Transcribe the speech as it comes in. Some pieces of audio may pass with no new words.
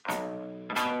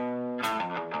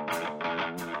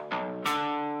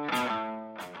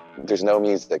there's no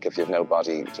music if you have no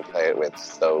body to play it with.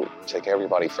 So take care of your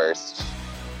body first.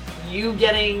 You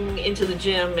getting into the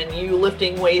gym and you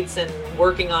lifting weights and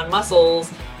working on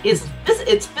muscles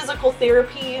it's physical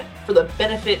therapy for the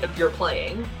benefit of your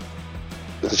playing.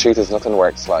 The truth is, nothing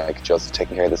works like just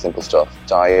taking care of the simple stuff.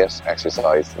 Diet,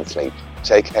 exercise, and sleep.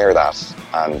 Take care of that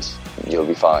and you'll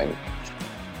be fine.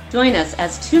 Join us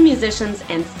as two musicians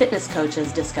and fitness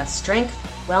coaches discuss strength,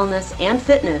 wellness, and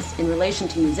fitness in relation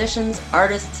to musicians,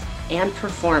 artists, and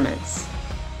performance.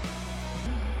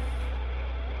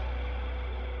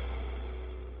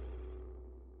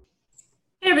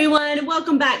 Hey everyone,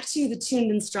 welcome back to the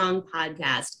Tuned and Strong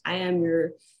podcast. I am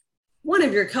one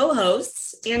of your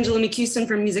co-hosts, Angela McHouston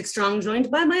from Music Strong, joined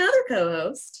by my other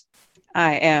co-host.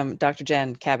 I am Dr.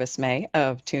 Jen Cabas-May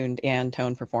of Tuned and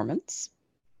Tone Performance.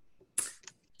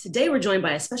 Today we're joined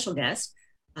by a special guest,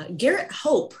 Garrett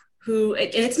Hope, who,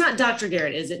 and it's not Dr.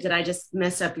 Garrett, is it? Did I just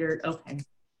mess up your, okay.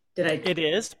 Did I? It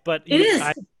is, but it is.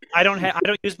 I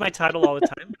don't use my title all the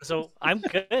time, so I'm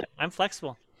good. I'm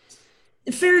flexible.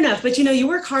 Fair enough, but you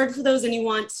work hard for those and you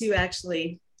want to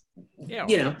actually, Yeah.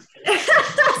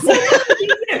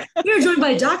 We are joined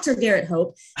by Dr. Garrett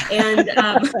Hope, and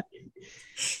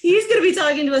he's going to be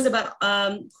talking to us about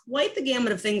quite the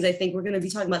gamut of things. I think we're going to be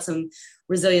talking about some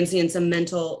resiliency and some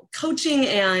mental coaching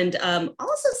and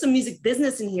also some music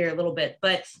business in here a little bit.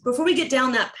 But before we get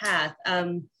down that path,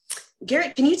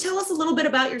 Garrett, can you tell us a little bit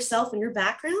about yourself and your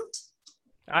background?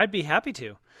 I'd be happy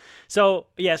to. So,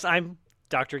 yes, I'm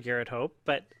Dr. Garrett Hope,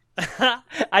 but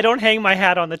I don't hang my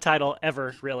hat on the title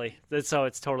ever, really. So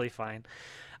it's totally fine.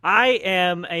 I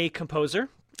am a composer,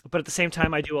 but at the same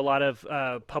time, I do a lot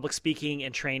of public speaking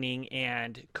and training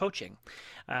and coaching.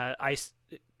 I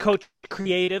coach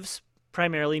creatives,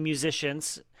 primarily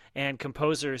musicians and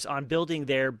composers, on building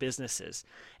their businesses.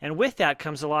 And with that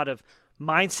comes a lot of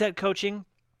mindset coaching,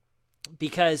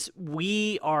 because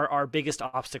we are our biggest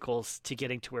obstacles to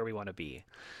getting to where we want to be.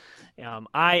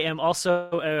 I am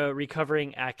also a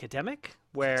recovering academic,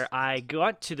 where I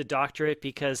got to the doctorate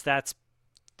because that's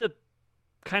the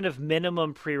kind of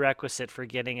minimum prerequisite for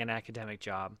getting an academic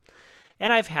job.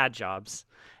 And I've had jobs,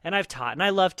 and I've taught, and I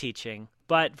love teaching.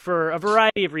 But for a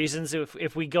variety of reasons,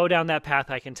 if we go down that path,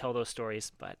 I can tell those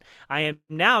stories. But I am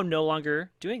now no longer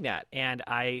doing that, and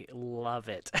I love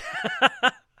it.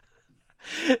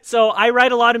 So I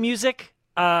write a lot of music.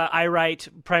 I write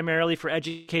primarily for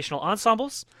educational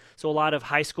ensembles, so a lot of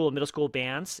high school and middle school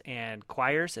bands and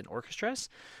choirs and orchestras.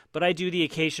 But I do the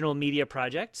occasional media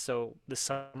project. So this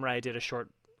summer I did a short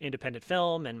independent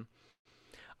film and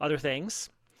other things.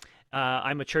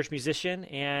 I'm a church musician,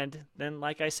 and then,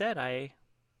 like I said, I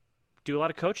do a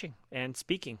lot of coaching and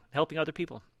speaking, helping other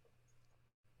people.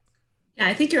 Yeah,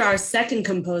 I think you're our second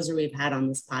composer we've had on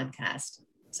this podcast.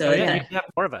 So yeah, we have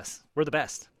more of us. We're the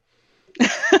best.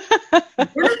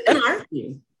 We're not going to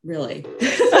argue, really.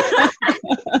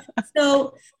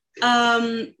 So,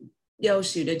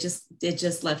 shoot, it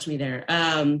just left me there.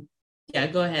 Yeah,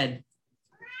 go ahead.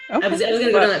 Okay. I was going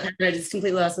to go down that path, but I just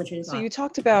completely lost my train of thought. So you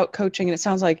talked about coaching, and it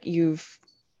sounds like you've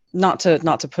not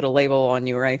to put a label on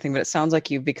you or anything, but it sounds like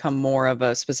you've become more of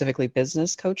a specifically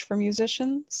business coach for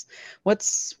musicians.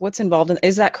 What's involved in?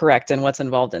 Is that correct? And what's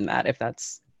involved in that? If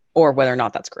that's, or whether or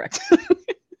not that's correct.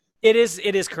 It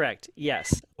is correct.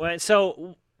 Yes.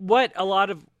 So what a lot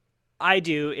of I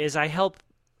do is I help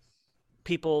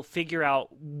people figure out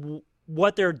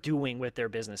what they're doing with their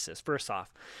businesses, first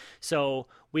off. So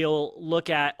we'll look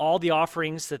at all the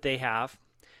offerings that they have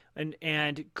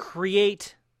and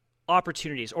create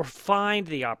opportunities, or find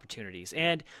the opportunities.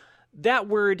 And that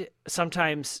word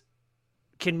sometimes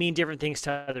can mean different things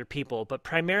to other people, but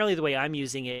primarily the way I'm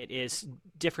using it is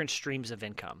different streams of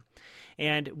income.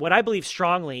 And what I believe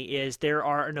strongly is there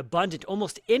are an abundant,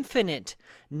 almost infinite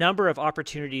number of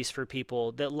opportunities for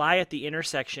people that lie at the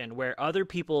intersection where other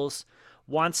people's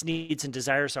wants, needs, and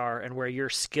desires are, and where your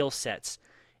skill sets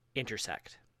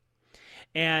intersect.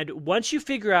 And once you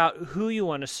figure out who you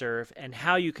want to serve and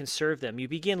how you can serve them, you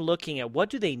begin looking at what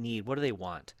do they need, what do they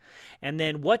want, and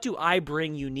then what do I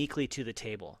bring uniquely to the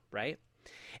table, right?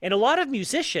 And a lot of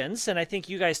musicians, and I think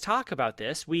you guys talk about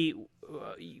this, we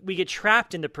get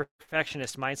trapped in the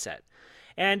perfectionist mindset.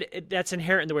 And that's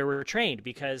inherent in the way we're trained,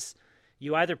 because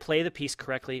you either play the piece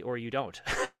correctly or you don't.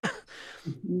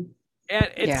 And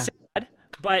it's sad,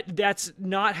 but that's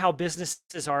not how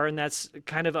businesses are, and that's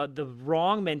kind of the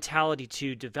wrong mentality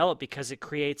to develop, because it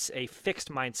creates a fixed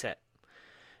mindset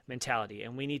mentality.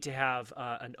 And we need to have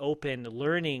an open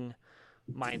learning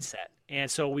mindset. And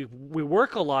so we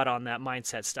work a lot on that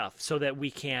mindset stuff so that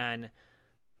we can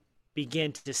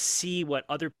begin to see what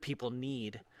other people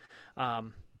need.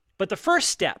 But the first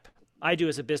step I do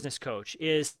as a business coach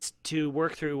is to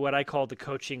work through what I call the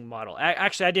coaching model.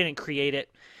 Actually, I didn't create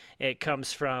it. It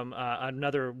comes from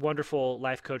another wonderful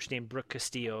life coach named Brooke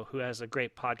Castillo, who has a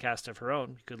great podcast of her own.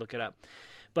 You could look it up.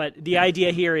 But the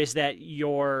idea here is that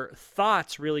your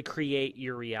thoughts really create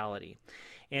your reality.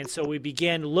 And so we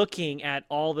begin looking at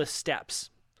all the steps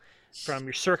from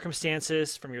your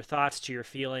circumstances, from your thoughts to your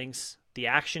feelings, the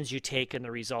actions you take and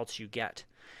the results you get.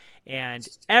 And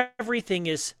everything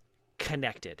is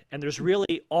connected. And there's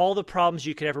really all the problems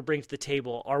you could ever bring to the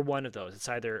table are one of those. It's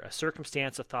either a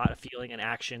circumstance, a thought, a feeling, an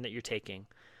action that you're taking,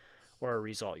 or a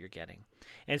result you're getting.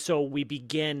 And so we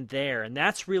begin there. And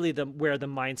that's really where the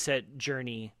mindset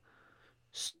journey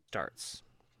starts.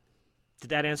 Did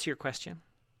that answer your question?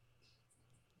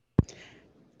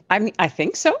 I mean, I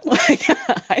think so.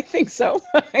 I think so.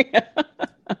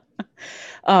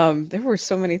 There were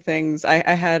so many things.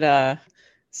 I had a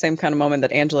same kind of moment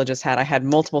that Angela just had. I had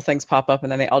multiple things pop up,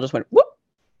 and then they all just went whoop.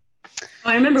 Oh,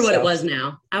 I remember what it was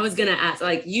now. I was gonna ask,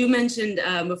 like you mentioned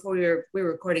before we were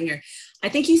recording here. I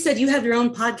think you said you have your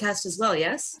own podcast as well.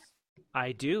 Yes,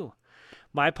 I do.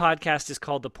 My podcast is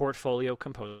called The Portfolio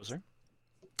Composer,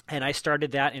 and I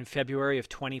started that in February of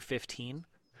 2015.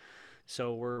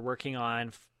 So we're working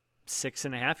on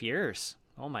 6.5 years.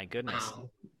 Oh my goodness. Wow.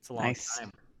 It's a long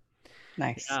time.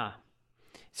 Nice. Yeah.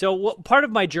 So part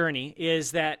of my journey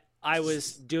is that I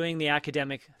was doing the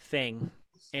academic thing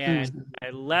and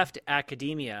I left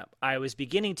academia. I was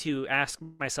beginning to ask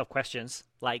myself questions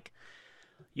like,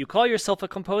 you call yourself a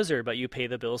composer, but you pay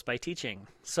the bills by teaching.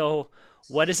 So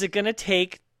what is it going to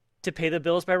take to pay the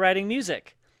bills by writing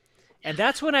music? And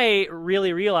that's when I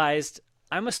really realized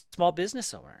I'm a small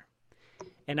business owner.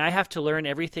 And I have to learn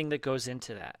everything that goes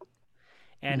into that.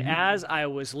 And as I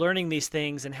was learning these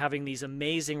things and having these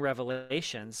amazing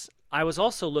revelations, I was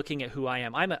also looking at who I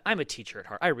am. I'm a teacher at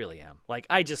heart. I really am. Like,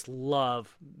 I just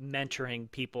love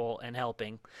mentoring people and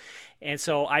helping. And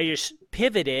so I just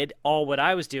pivoted all what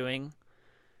I was doing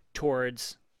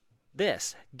towards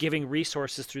this, giving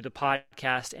resources through the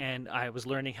podcast. And I was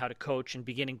learning how to coach and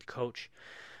beginning to coach.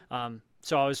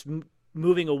 So I was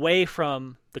moving away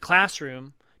from the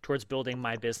classroom towards building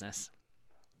my business.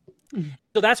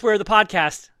 So that's where the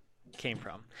podcast came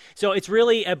from. So it's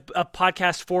really a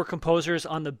podcast for composers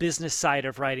on the business side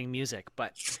of writing music,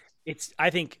 but I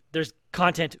think there's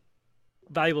content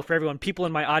valuable for everyone. People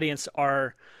in my audience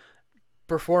are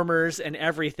performers and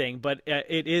everything, but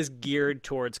it is geared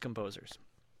towards composers.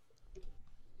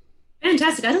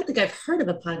 Fantastic. I don't think I've heard of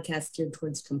a podcast geared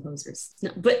towards composers.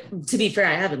 No, but to be fair,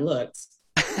 I haven't looked.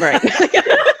 Right.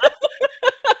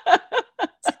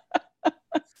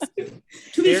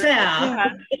 To be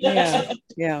fair.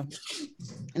 Yeah.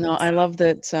 No, I love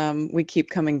that we keep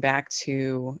coming back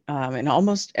to, and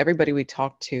almost everybody we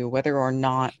talk to, whether or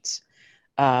not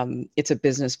it's a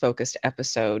business-focused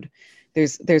episode,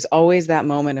 there's always that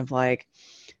moment of like,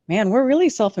 man, we're really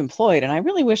self-employed, and I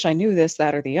really wish I knew this,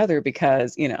 that, or the other,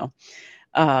 because,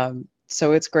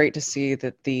 so it's great to see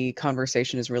that the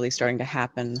conversation is really starting to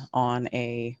happen on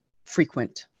a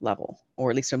frequent level, or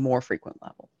at least a more frequent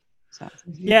level. So.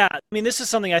 Yeah, I mean, this is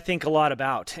something I think a lot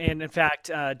about. And in fact,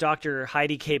 Dr.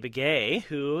 Heidi K. Begay,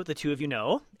 who the two of you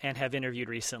know and have interviewed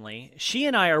recently, she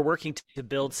and I are working to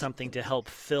build something to help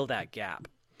fill that gap.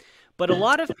 But a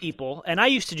lot of people, and I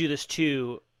used to do this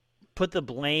too, put the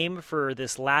blame for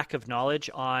this lack of knowledge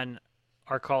on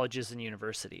our colleges and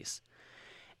universities.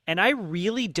 And I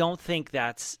really don't think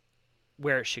that's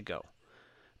where it should go.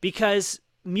 Because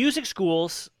music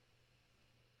schools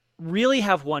really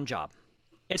have one job,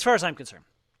 as far as I'm concerned,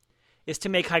 is to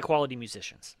make high-quality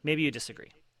musicians. Maybe you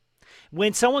disagree.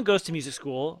 When someone goes to music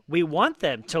school, we want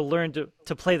them to learn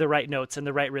to play the right notes and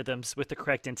the right rhythms with the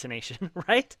correct intonation,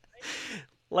 right?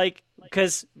 Like,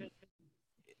 because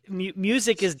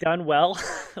music is done well.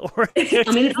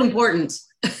 It's important.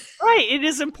 Right, it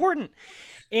is important.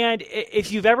 And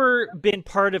if you've ever been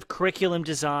part of curriculum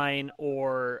design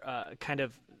or kind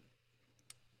of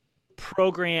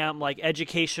program, like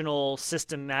educational,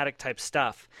 systematic type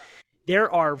stuff,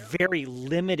 there are very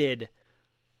limited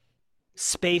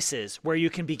spaces where you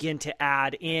can begin to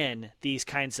add in these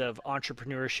kinds of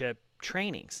entrepreneurship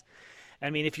trainings. I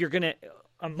mean, if you're going to,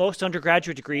 most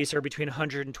undergraduate degrees are between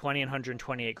 120 and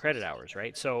 128 credit hours,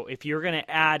 right? So if you're going to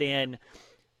add in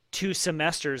 2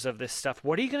 semesters of this stuff,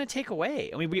 what are you going to take away?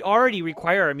 I mean, we already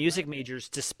require our music majors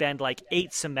to spend like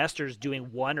 8 semesters doing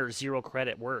 1 or 0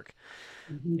 credit work.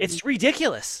 Mm-hmm. It's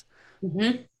ridiculous.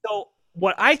 Mm-hmm. So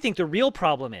what I think the real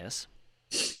problem is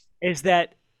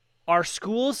that our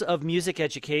schools of music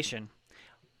education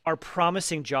are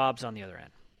promising jobs on the other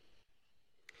end.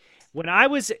 When I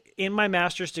was in my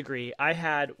master's degree, I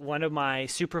had one of my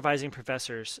supervising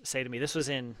professors say to me, this was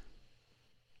in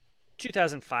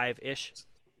 2005-ish,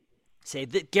 say,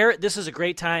 Garrett, this is a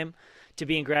great time to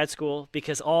be in grad school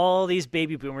because all these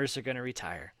baby boomers are going to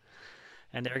retire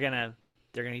and they're going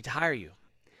to need to hire you.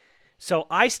 So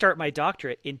I start my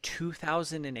doctorate in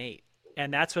 2008,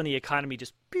 and that's when the economy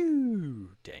just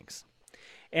tanks.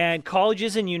 And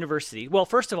colleges and universities, well,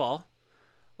 first of all,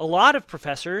 a lot of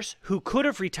professors who could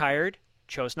have retired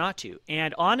chose not to.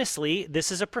 And honestly,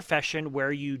 this is a profession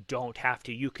where you don't have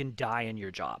to. You can die in your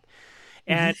job.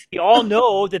 And we all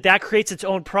know that creates its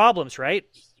own problems, right?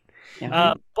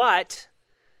 Yeah. But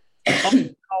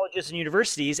colleges and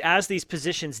universities, as these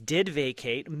positions did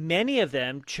vacate, many of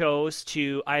them chose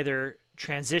to either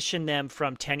transition them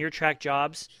from tenure track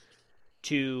jobs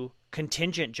to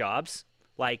contingent jobs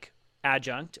like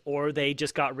adjunct, or they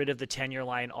just got rid of the tenure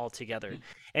line altogether.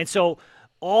 And so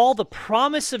all the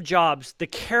promise of jobs, the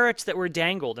carrots that were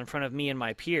dangled in front of me and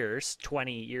my peers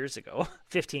 20 years ago,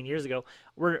 15 years ago,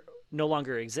 were no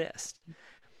longer exist.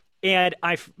 And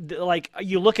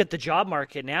you look at the job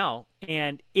market now,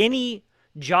 and any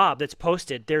job that's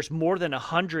posted, there's more than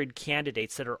 100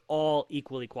 candidates that are all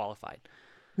equally qualified.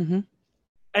 Mm-hmm.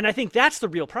 And I think that's the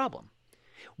real problem.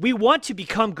 We want to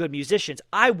become good musicians.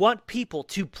 I want people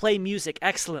to play music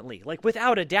excellently, like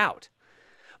without a doubt.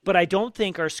 But I don't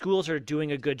think our schools are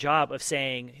doing a good job of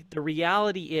saying the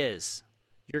reality is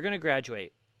you're going to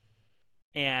graduate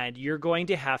and you're going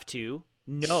to have to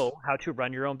know how to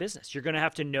run your own business. You're going to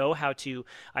have to know how to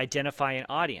identify an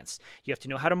audience. You have to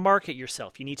know how to market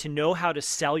yourself. You need to know how to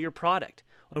sell your product.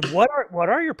 And what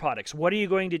are your products? What are you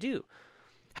going to do?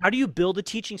 How do you build a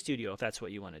teaching studio if that's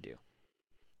what you want to do?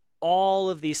 All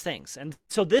of these things. And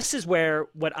so this is where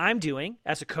what I'm doing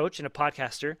as a coach and a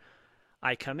podcaster,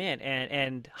 I come in.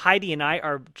 And Heidi and I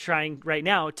are trying right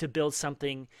now to build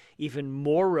something even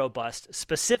more robust,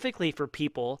 specifically for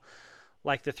people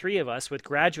like the three of us with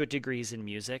graduate degrees in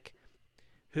music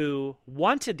who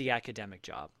wanted the academic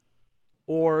job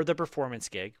or the performance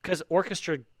gig, because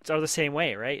orchestras are the same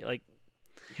way, right? Like,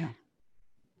 yeah.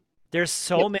 There's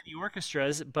so many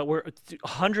orchestras, but we're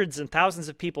hundreds and thousands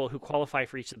of people who qualify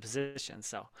for each of the positions.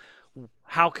 So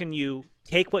how can you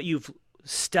take what you've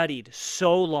studied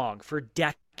so long, for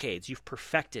decades, you've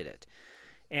perfected it,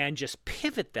 and just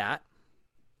pivot that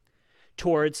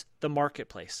towards the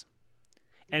marketplace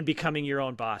and becoming your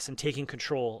own boss and taking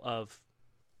control of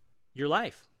your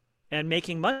life and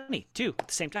making money too at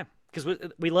the same time? Because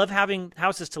we love having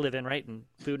houses to live in, right? And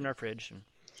food in our fridge.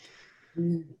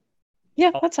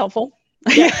 Yeah, that's helpful.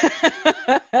 To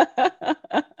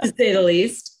say the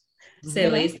least. Say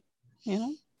the least. Yeah.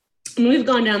 And we've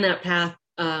gone down that path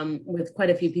with quite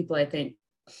a few people, I think,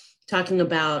 talking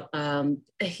about, well,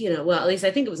 at least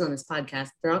I think it was on this podcast.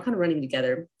 They're all kind of running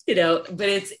together, but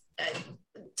it's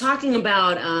talking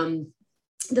about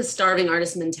the starving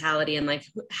artist mentality and like,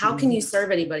 how can you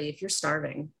serve anybody if you're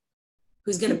starving?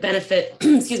 Who's going to benefit,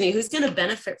 who's going to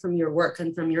benefit from your work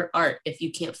and from your art if you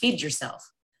can't feed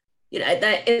yourself?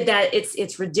 That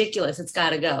it's ridiculous. It's got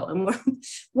to go.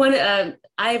 And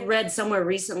I read somewhere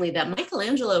recently that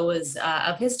Michelangelo was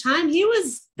of his time. He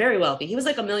was very wealthy. He was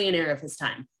like a millionaire of his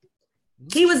time.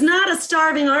 He was not a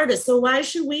starving artist. So why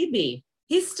should we be?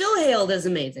 He's still hailed as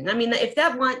amazing. I mean,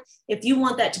 if you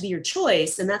want that to be your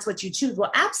choice and that's what you choose,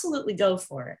 well, absolutely go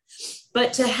for it.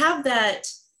 But to have that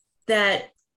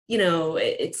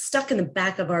it's stuck in the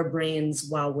back of our brains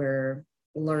while we're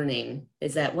learning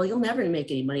is that, well, you'll never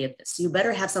make any money at this. So you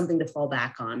better have something to fall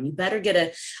back on. You better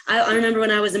I remember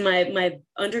when I was in my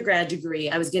undergrad degree,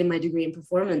 I was getting my degree in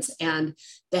performance, and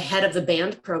the head of the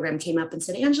band program came up and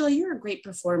said, Angela, you're a great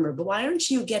performer, but why aren't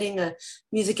you getting a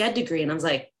music ed degree? And I was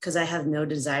like, because I have no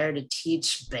desire to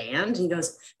teach band. And he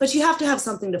goes, but you have to have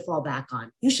something to fall back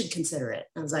on. You should consider it.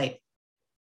 I was like,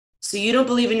 so you don't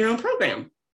believe in your own program?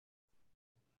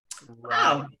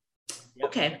 Wow. Yep.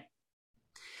 Okay.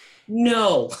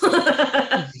 No.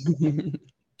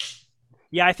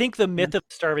 Yeah, I think the myth of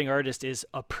the starving artist is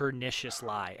a pernicious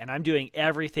lie, and I'm doing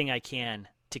everything I can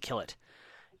to kill it.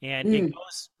 And it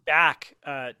goes back,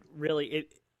 how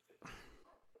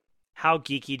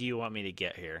geeky do you want me to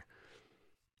get here?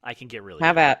 I can get really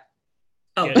Have at.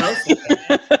 Oh, go for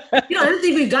it. I don't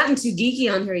think we've gotten too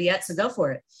geeky on here yet, so go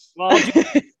for it. Well,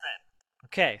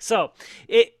 okay, so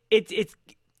it's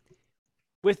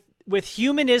with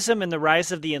humanism and the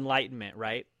rise of the Enlightenment,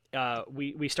 right?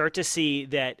 We start to see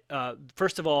that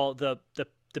first of all, the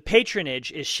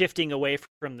patronage is shifting away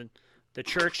from the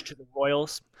church to the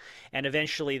royals, and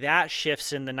eventually that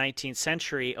shifts in the 19th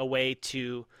century away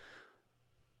to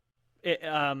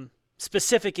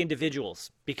specific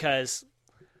individuals, because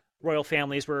royal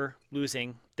families were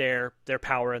losing their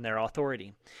power and their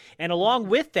authority. And along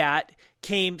with that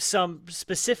came some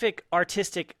specific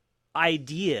artistic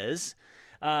ideas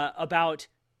about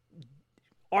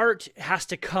art has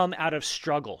to come out of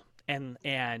struggle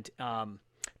and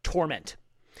torment.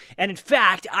 And in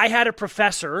fact, I had a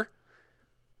professor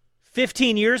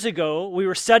 15 years ago. We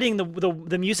were studying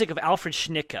the music of Alfred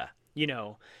Schnicke,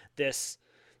 this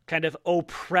kind of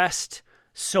oppressed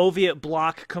Soviet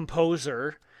bloc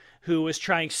composer who was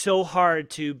trying so hard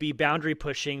to be boundary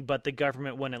pushing, but the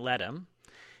government wouldn't let him.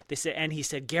 He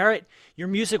said, Garrett, your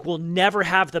music will never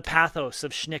have the pathos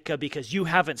of Schnicke because you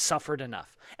haven't suffered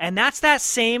enough. And that's that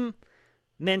same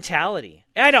mentality.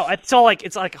 I know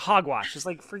it's like hogwash. It's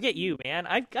like, forget you, man.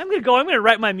 I'm going to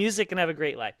write my music and have a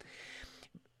great life.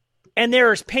 And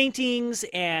there's paintings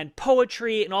and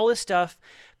poetry and all this stuff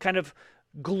kind of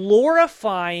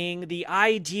glorifying the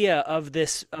idea of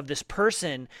this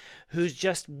person who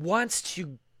just wants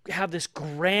to have this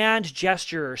grand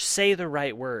gesture or say the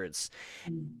right words.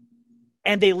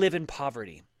 And they live in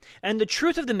poverty. And the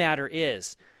truth of the matter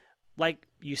is, like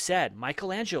you said,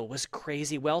 Michelangelo was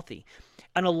crazy wealthy.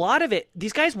 And a lot of it,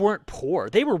 these guys weren't poor.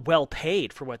 They were well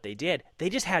paid for what they did. They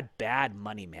just had bad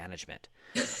money management.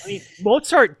 I mean,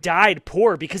 Mozart died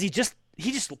poor because he just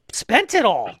spent it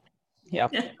all. Yeah.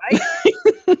 Right?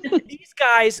 These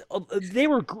guys, they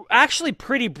were actually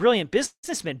pretty brilliant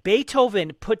businessmen.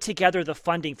 Beethoven put together the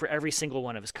funding for every single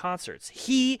one of his concerts.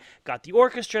 He got the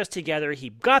orchestras together. He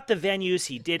got the venues.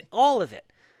 He did all of it.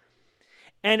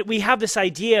 And we have this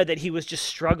idea that he was just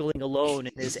struggling alone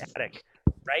in his attic,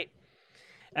 right?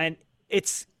 And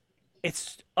it's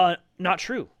not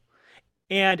true.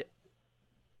 And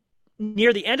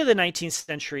near the end of the 19th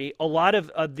century, a lot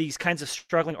of these kinds of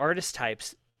struggling artist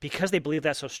types, because they believe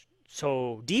that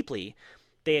so deeply,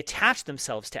 they attach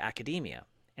themselves to academia.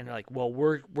 And they're like, well,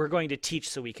 we're going to teach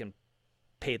so we can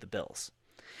pay the bills.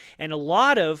 And a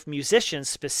lot of musicians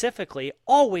specifically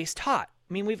always taught.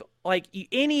 I mean,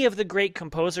 any of the great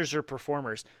composers or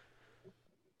performers,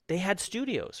 they had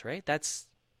studios, right? That's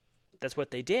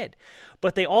what they did.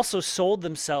 But they also sold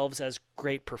themselves as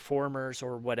great performers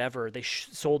or whatever. They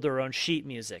sold their own sheet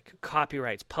music,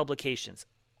 copyrights, publications.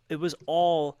 It was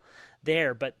all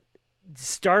there. But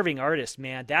starving artists,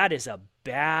 man, that is a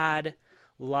bad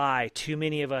lie too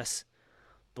many of us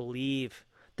believe.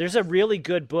 There's a really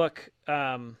good book.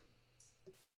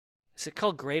 Is it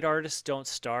called Great Artists Don't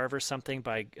Starve or something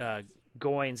by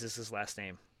Goins is his last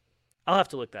name. I'll have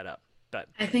to look that up. But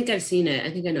I think I've seen it.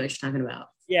 I think I know what you're talking about.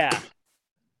 Yeah.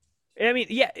 I mean,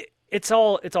 yeah, it's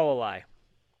all a lie.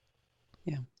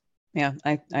 Yeah. Yeah.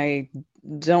 I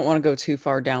don't want to go too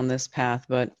far down this path,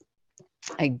 but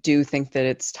I do think that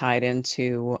it's tied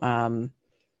into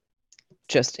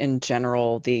just in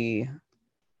general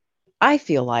I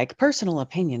feel like personal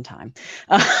opinion time.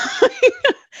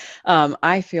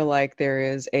 I feel like there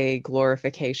is a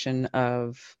glorification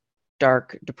of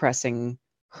dark, depressing,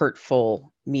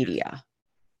 hurtful media.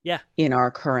 Yeah. In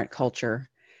our current culture.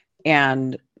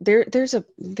 And there's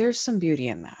some beauty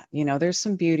in that. There's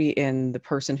some beauty in the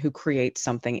person who creates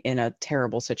something in a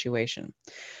terrible situation.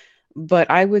 But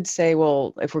I would say,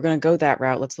 well, if we're going to go that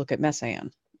route, let's look at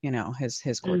Messiaen,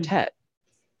 his quartet.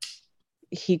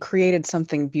 He created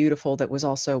something beautiful that was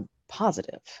also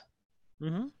positive.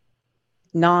 Mm-hmm.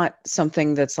 Not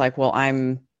something that's like, well,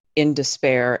 I'm in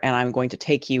despair and I'm going to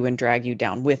take you and drag you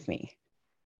down with me.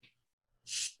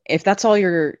 If that's all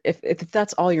if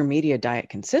that's all your media diet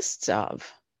consists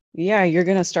of, yeah, you're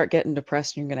going to start getting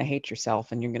depressed and you're going to hate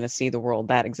yourself and you're going to see the world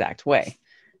that exact way.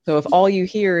 So if all you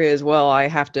hear is, well, I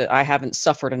haven't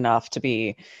suffered enough to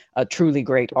be a truly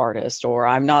great artist, or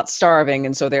I'm not starving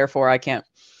and so therefore I can't.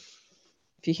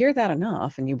 If you hear that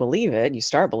enough and you believe it, you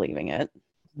start believing it.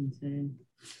 Mm-hmm.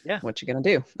 Yeah. What you going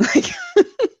to do?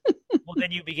 Well,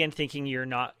 then you begin thinking you're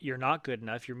not good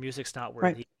enough. Your music's not worthy.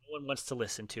 Right. No one wants to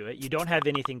listen to it. You don't have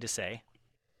anything to say.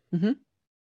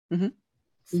 Mm-hmm.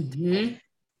 Mm-hmm. Mm-hmm.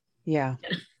 Yeah.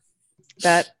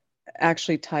 That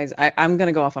actually ties. I'm going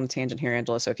to go off on a tangent here,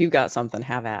 Angela. So if you've got something,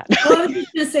 have at. Well, I was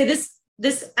just going to say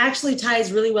this actually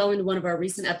ties really well into one of our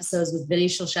recent episodes with Vinny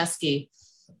Shilshevsky,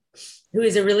 who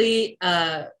is a really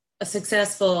a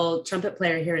successful trumpet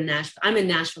player here in Nashville. I'm in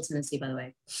Nashville, Tennessee, by the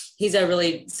way. He's a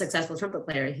really successful trumpet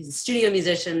player. He's a studio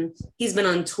musician. He's been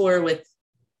on tour with,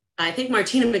 I think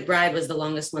Martina McBride was the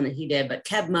longest one that he did, but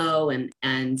Keb Mo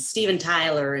and Steven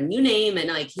Tyler and you name it.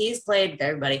 Like, he's played with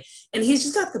everybody and he's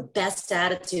just got the best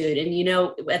attitude.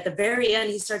 And, at the very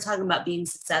end, he started talking about being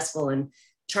successful and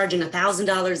charging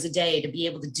 $1,000 a day to be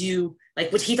able to do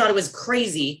like what he thought it was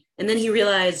crazy. And then he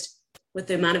realized, with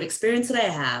the amount of experience that I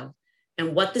have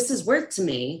and what this is worth to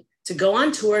me, to go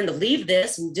on tour and to leave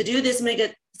this and to do this and make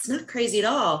it, it's not crazy at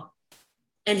all.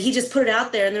 And he just put it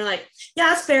out there and they're like, yeah,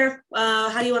 that's fair.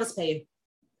 How do you want us to pay you?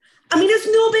 I mean, it's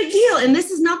no big deal. And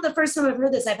this is not the first time I've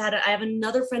heard this. I have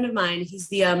another friend of mine. He's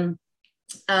the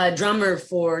drummer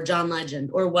for John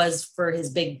Legend, or was for his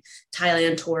big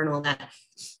Thailand tour and all that.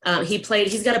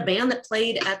 He's got a band that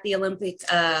played at the Olympic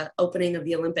opening of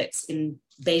the Olympics in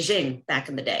Beijing back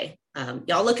in the day.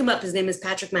 Y'all look him up. His name is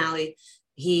Patrick Malley.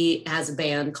 He has a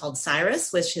band called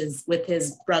Cyrus, which is with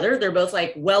his brother. They're both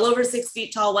like well over 6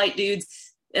 feet tall white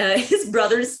dudes. His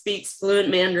brother speaks fluent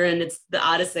Mandarin. It's the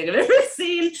oddest thing I've ever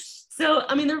seen. So,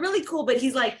 I mean, they're really cool, but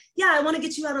he's like, yeah, I want to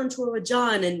get you out on tour with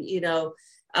John and,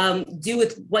 do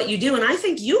with what you do. And I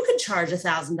think you could charge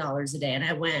 $1,000 a day. And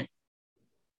I went,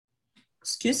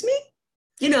 excuse me?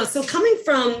 So coming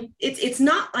from, it's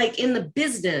not like in the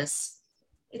business,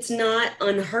 it's not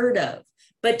unheard of,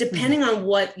 but depending on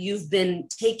what you've been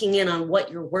taking in on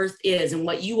what your worth is and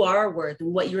what you are worth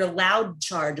and what you're allowed to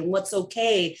charge and what's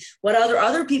okay, what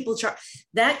other people charge,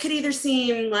 that could either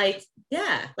seem like,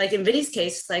 yeah, like in Vinny's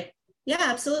case, it's like, yeah,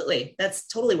 absolutely. That's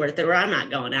totally worth it. Or I'm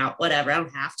not going out, whatever. I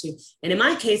don't have to. And in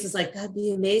my case, it's like, that'd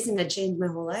be amazing. I'd change my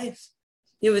whole life.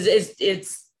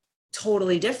 It's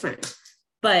totally different.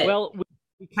 But well,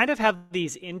 we kind of have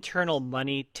these internal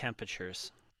money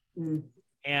temperatures,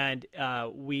 and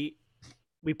we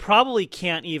probably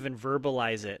can't even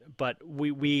verbalize it. But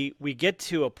we get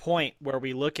to a point where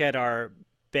we look at our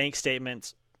bank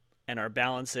statements and our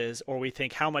balances, or we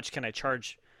think, how much can I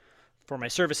charge for my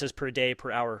services per day,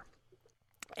 per hour?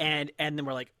 And then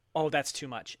we're like, oh, that's too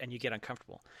much. And you get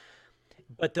uncomfortable.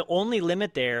 But the only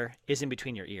limit there is in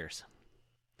between your ears.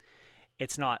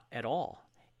 It's not at all.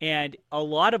 And a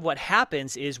lot of what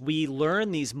happens is we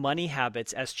learn these money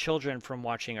habits as children from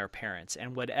watching our parents.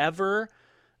 And whatever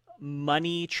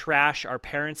money trash our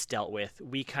parents dealt with,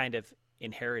 we kind of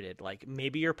inherited. Like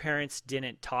maybe your parents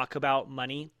didn't talk about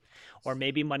money, or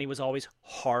maybe money was always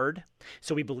hard.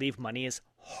 So we believe money is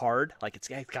hard. Like it's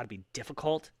got to be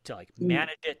difficult to like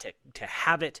manage it, to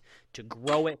have it, to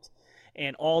grow it,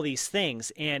 and all these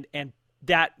things. And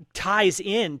that ties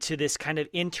into this kind of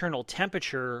internal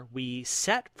temperature we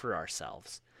set for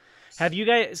ourselves. Have you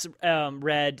guys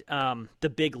read The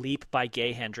Big Leap by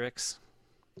Gay Hendricks?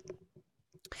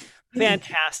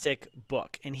 Fantastic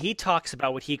book. And he talks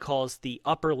about what he calls the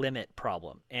upper limit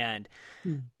problem. And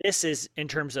this is in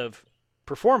terms of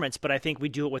performance, but I think we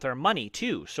do it with our money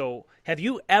too. So have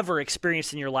you ever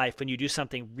experienced in your life when you do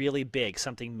something really big,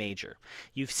 something major,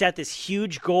 you've set this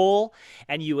huge goal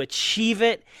and you achieve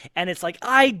it and it's like,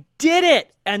 I did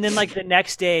it. And then like the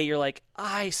next day you're like,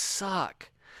 I suck.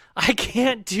 I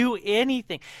can't do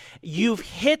anything. You've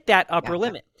hit that upper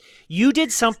limit. You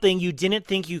did something you didn't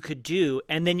think you could do.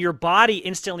 And then your body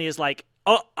instantly is like,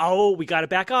 oh, we got to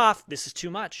back off. This is too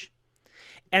much.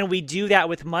 And we do that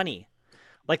with money.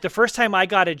 Like the first time I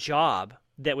got a job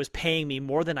that was paying me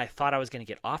more than I thought I was going to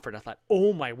get offered, I thought,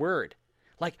 oh my word,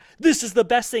 like this is the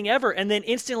best thing ever. And then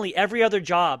instantly every other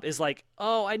job is like,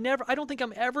 oh, I don't think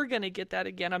I'm ever going to get that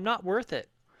again. I'm not worth it.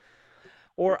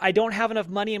 Or I don't have enough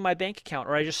money in my bank account,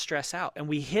 or I just stress out. And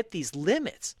we hit these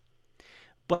limits,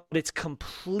 but it's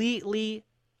completely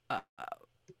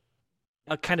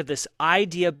a kind of this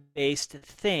idea-based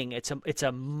thing. It's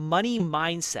a money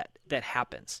mindset that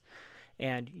happens.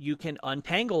 And you can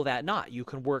untangle that knot. You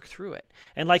can work through it.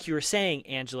 And like you were saying,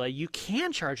 Angela, you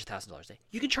can charge $1,000 a day.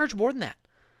 You can charge more than that.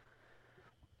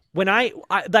 When I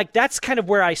like, that's kind of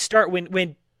where I start.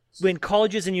 When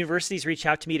colleges and universities reach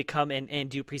out to me to come and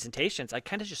do presentations,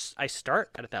 I start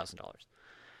at $1,000.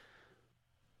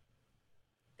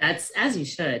 that's as you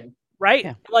should. Right?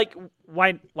 Yeah. Like,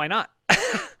 why not?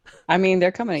 I mean,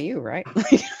 they're coming at you, right?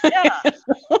 Yeah.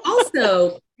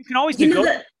 Also, You can always you know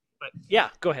negotiate. But yeah,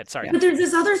 go ahead. Sorry. but there's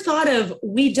this other thought of,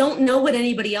 we don't know what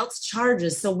anybody else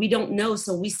charges, so we don't know,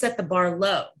 so we set the bar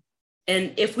low.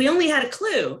 And if we only had a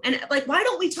clue, and like, why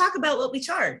don't we talk about what we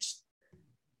charge?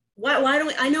 Why don't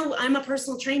we? I know I'm a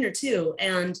personal trainer too,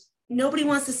 and nobody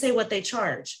wants to say what they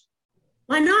charge.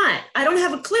 Why not? I don't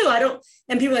have a clue.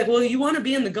 And people are like, well, you want to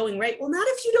be in the going rate. Well, not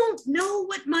if you don't know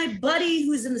what my buddy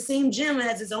who's in the same gym and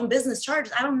has his own business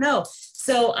charges. I don't know.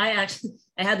 So I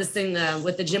had this thing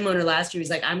with the gym owner last year. He's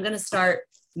like, I'm going to start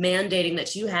mandating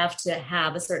that you have to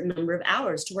have a certain number of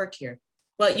hours to work here.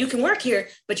 Well, you can work here,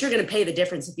 but you're going to pay the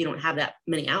difference if you don't have that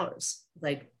many hours.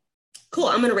 Like, cool,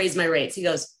 I'm going to raise my rates. He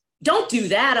goes, don't do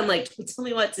that. I'm like, tell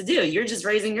me what to do. You're just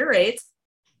raising your rates.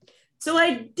 So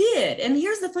I did. And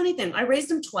here's the funny thing. I raised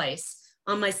them twice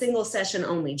on my single session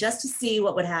only, just to see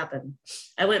what would happen.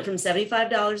 I went from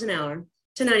 $75 an hour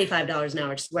to $95 an hour,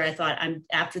 which is where I thought I'm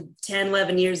after 10,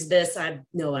 11 years of this, I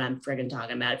know what I'm friggin'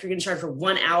 talking about. If you're going to charge for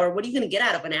 1 hour, what are you going to get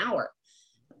out of an hour?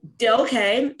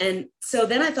 Okay. And so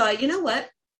then I thought, you know what?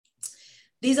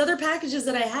 These other packages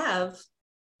that I have,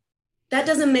 that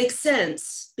doesn't make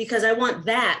sense because I want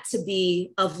that to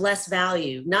be of less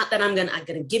value. Not that I'm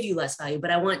gonna give you less value,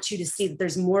 but I want you to see that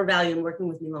there's more value in working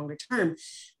with me longer term.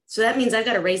 So that means I've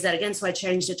got to raise that again. So I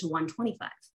changed it to 125.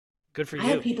 Good for you. I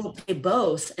had people pay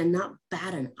both and not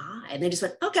bat an eye. And they just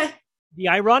went, okay. The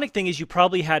ironic thing is you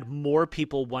probably had more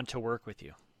people want to work with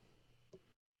you.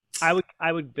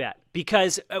 I would bet,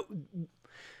 because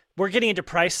we're getting into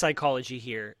price psychology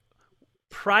here.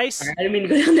 Price. I didn't mean to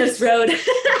go down this road.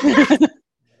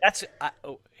 That's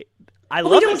I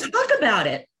love. We don't talk about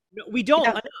it. No, we don't.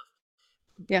 Yeah.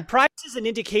 Yeah. Price is an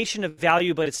indication of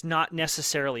value, but it's not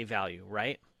necessarily value,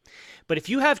 right? But if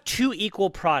you have two equal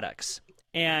products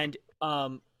and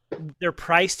they're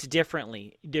priced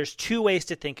differently, there's two ways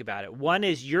to think about it. One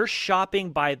is you're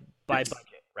shopping by budget,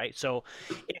 right? So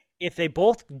if they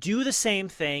both do the same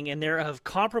thing and they're of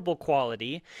comparable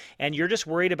quality and you're just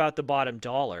worried about the bottom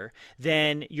dollar,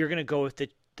 then you're going to go with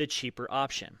the cheaper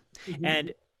option. Mm-hmm.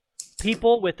 And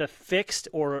people with a fixed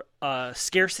or a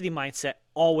scarcity mindset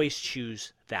always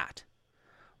choose that,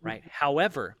 right? Mm-hmm.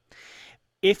 However,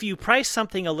 if you price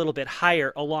something a little bit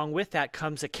higher, along with that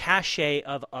comes a cachet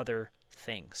of other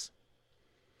things.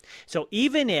 So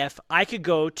even if I could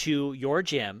go to your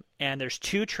gym and there's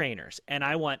two trainers and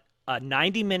I want a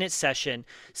 90-minute session,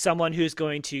 someone who's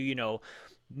going to,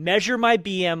 measure my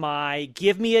BMI,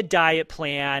 give me a diet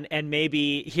plan, and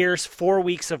maybe here's 4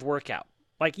 weeks of workout.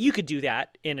 Like, you could do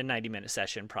that in a 90-minute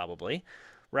session probably,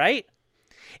 right?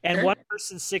 And sure. One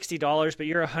person's $60, but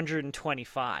you're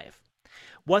 $125.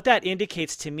 What that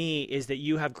indicates to me is that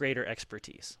you have greater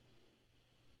expertise.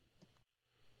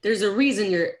 There's a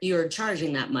reason you're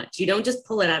charging that much. You don't just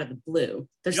pull it out of the blue.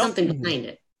 There's something behind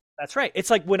it. That's right. It's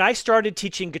like when I started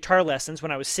teaching guitar lessons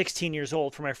when I was 16 years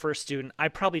old for my first student, I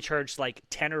probably charged like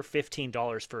 $10 or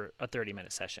 $15 for a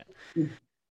 30-minute session. Mm-hmm.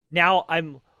 Now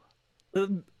I'm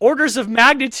orders of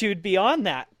magnitude beyond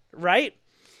that, right?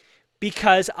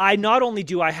 Because not only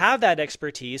do I have that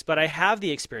expertise, but I have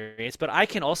the experience, but I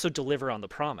can also deliver on the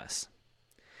promise.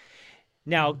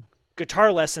 Now,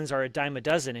 guitar lessons are a dime a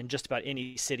dozen in just about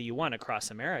any city you want across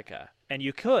America. And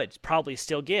you could probably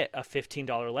still get a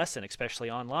 $15 lesson, especially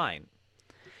online.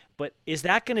 But is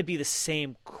that going to be the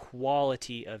same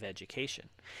quality of education?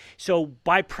 So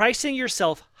by pricing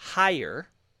yourself higher,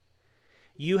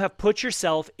 you have put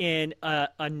yourself in a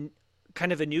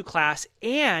kind of a new class,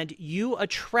 and you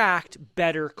attract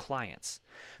better clients.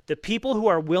 The people who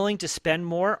are willing to spend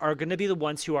more are going to be the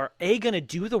ones who are going to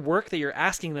do the work that you're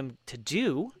asking them to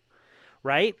do,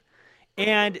 right?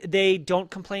 And they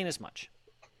don't complain as much.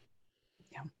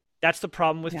 Yeah. That's the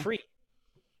problem with free.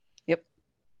 Yep.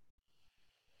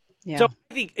 Yeah. So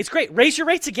I think it's great. Raise your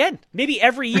rates again. Maybe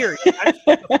every year. I just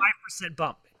a 5%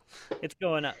 bump. It's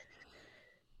going up.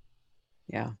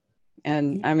 Yeah.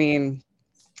 And I mean,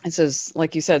 this is,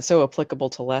 like you said, so applicable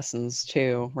to lessons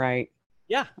too, right?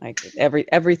 Yeah. Like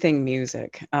everything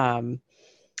music. I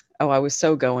was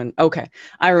so going, okay.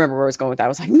 I remember where I was going with that. I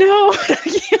was like, no,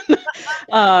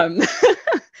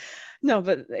 no,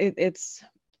 but it's,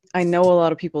 I know a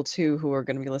lot of people too, who are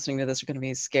going to be listening to this are going to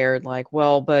be scared. Like,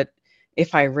 well, but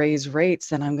if I raise rates,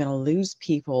 then I'm going to lose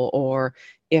people. Or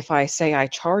if I say I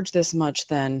charge this much,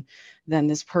 then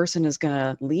this person is going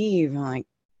to leave. I'm like,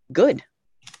 good.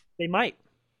 They might.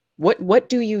 What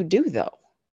do you do though?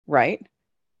 Right?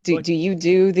 Do you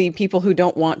do the people who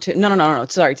don't want to? No.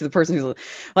 Sorry, to the person who's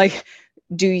like,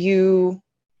 do you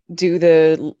do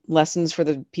the lessons for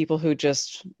the people who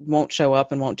just won't show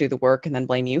up and won't do the work and then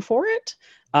blame you for it?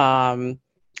 I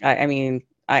mean,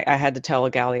 I had to tell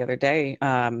a gal the other day,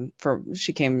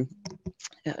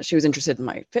 she was interested in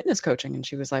my fitness coaching, and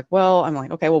she was like, well, I'm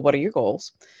like, okay, well, what are your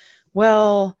goals?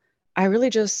 Well, I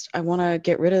want to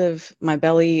get rid of my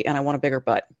belly and I want a bigger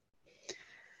butt.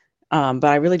 But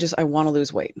I want to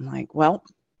lose weight. I'm like, well,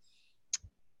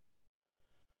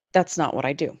 that's not what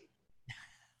I do.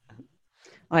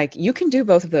 Like, you can do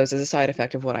both of those as a side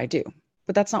effect of what I do,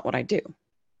 but that's not what I do.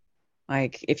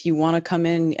 Like, if you want to come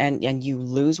in and you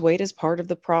lose weight as part of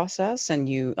the process, and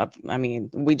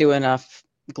we do enough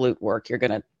glute work, you're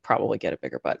going to probably get a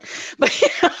bigger butt. But,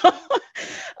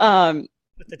 but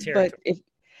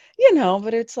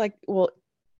it's like, well,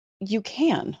 you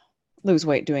can lose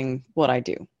weight doing what I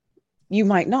do. You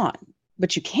might not,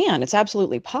 but you can. It's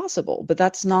absolutely possible, but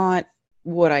that's not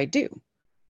what I do,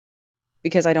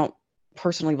 because I don't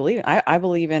personally believe it. I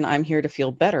believe in, I'm here to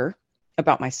feel better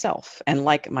about myself and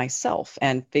like myself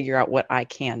and figure out what I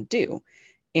can do.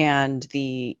 And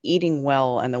the eating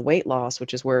well and the weight loss,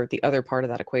 which is where the other part of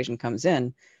that equation comes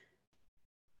in,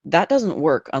 that doesn't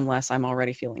work unless I'm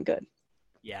already feeling good.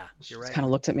 Yeah, you're right. She kind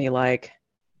of looked at me like,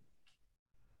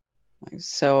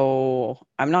 so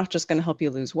I'm not just going to help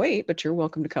you lose weight, but you're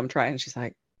welcome to come try. And she's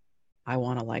like, I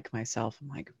want to like myself. I'm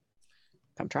like,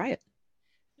 come try it.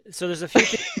 So there's a few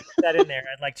things that in there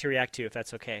I'd like to react to, if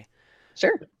that's okay.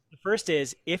 Sure. The first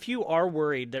is, if you are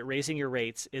worried that raising your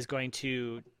rates is going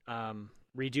to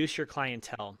reduce your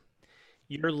clientele,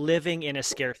 you're living in a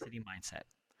scarcity mindset.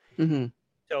 Mm-hmm.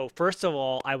 So first of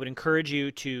all, I would encourage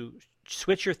you to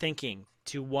switch your thinking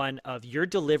to one of, you're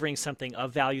delivering something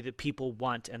of value that people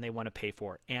want and they want to pay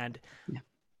for. And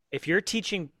if you're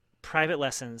teaching private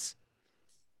lessons,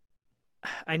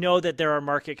 I know that there are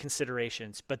market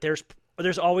considerations, but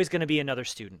there's always going to be another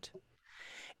student.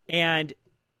 And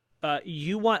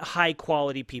you want high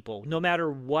quality people, no matter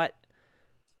what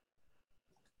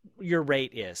your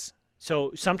rate is.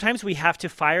 So sometimes we have to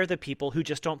fire the people who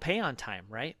just don't pay on time,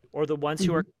 right? Or the ones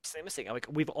who are missing. Like,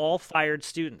 we've all fired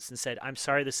students and said, I'm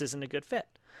sorry, this isn't a good fit.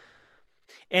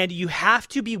 And you have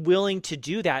to be willing to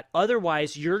do that.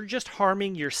 Otherwise, you're just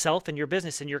harming yourself and your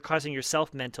business, and you're causing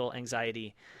yourself mental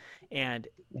anxiety and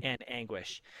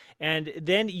anguish. And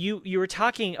then you were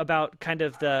talking about kind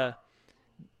of the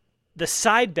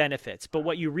side benefits, but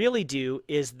what you really do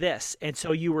is this. And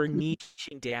so you were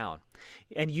niching down,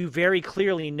 and you very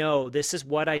clearly know, this is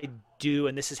what I do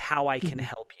and this is how I can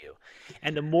help you.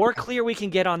 And the more clear we can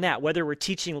get on that, whether we're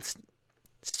teaching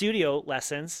studio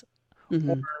lessons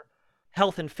or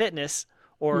health and fitness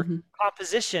or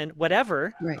composition,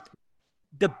 whatever, right,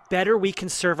 the better we can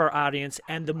serve our audience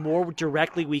and the more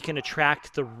directly we can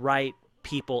attract the right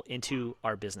people into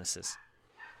our businesses.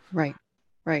 Right.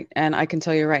 Right. And I can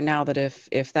tell you right now that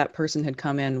if that person had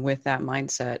come in with that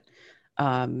mindset,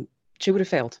 she would have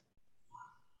failed.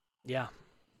 Yeah.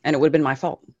 And it would have been my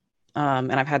fault.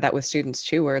 And I've had that with students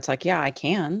too, where it's like, yeah, I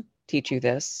can teach you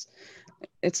this.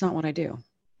 It's not what I do.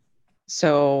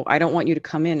 So I don't want you to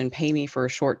come in and pay me for a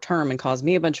short term and cause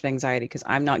me a bunch of anxiety because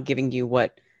I'm not giving you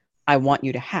what I want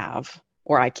you to have,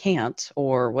 or I can't,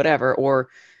 or whatever, or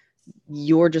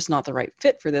you're just not the right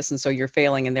fit for this. And so you're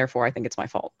failing, and therefore I think it's my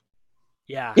fault.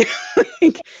 Yeah.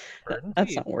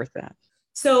 That's not worth that.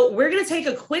 So we're going to take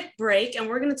a quick break, and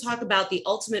we're going to talk about the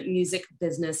Ultimate Music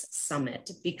Business Summit,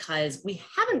 because we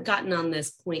haven't gotten on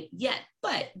this point yet,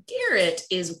 but Garrett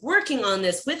is working on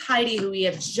this with Heidi, who we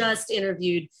have just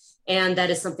interviewed. And that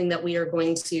is something that we are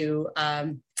going to,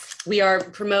 we are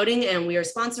promoting and we are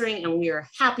sponsoring, and we are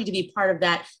happy to be part of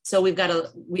that. So we've got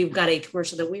a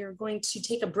commercial that we are going to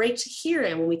take a break to hear.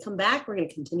 And when we come back, we're going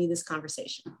to continue this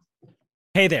conversation.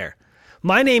 Hey there.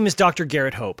 My name is Dr.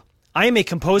 Garrett Hope. I am a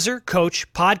composer,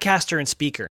 coach, podcaster, and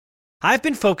speaker. I've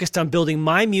been focused on building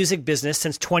my music business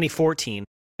since 2014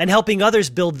 and helping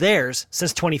others build theirs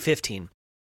since 2015.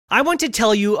 I want to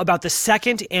tell you about the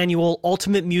second annual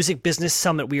Ultimate Music Business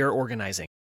Summit we are organizing.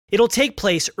 It'll take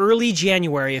place early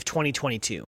January of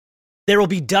 2022. There will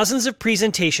be dozens of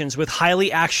presentations with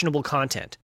highly actionable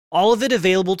content, all of it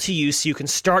available to you so you can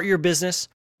start your business,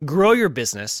 grow your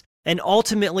business, and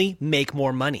ultimately make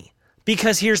more money.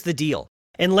 Because here's the deal.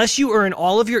 Unless you earn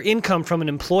all of your income from an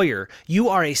employer, you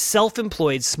are a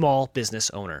self-employed small business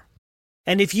owner.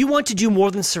 And if you want to do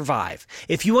more than survive,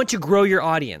 if you want to grow your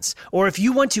audience, or if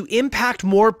you want to impact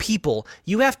more people,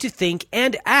 you have to think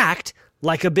and act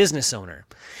like a business owner.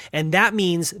 And that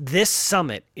means this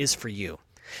summit is for you.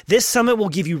 This summit will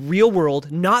give you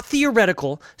real-world, not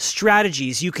theoretical,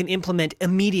 strategies you can implement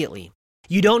immediately.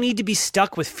 You don't need to be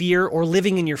stuck with fear or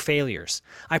living in your failures.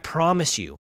 I promise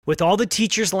you, with all the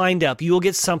teachers lined up, you will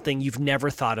get something you've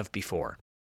never thought of before.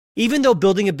 Even though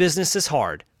building a business is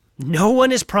hard, no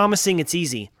one is promising it's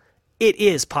easy. It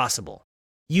is possible.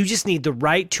 You just need the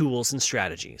right tools and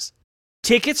strategies.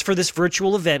 Tickets for this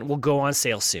virtual event will go on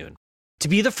sale soon. To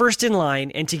be the first in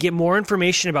line and to get more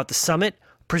information about the summit,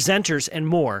 presenters, and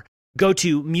more, go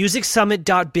to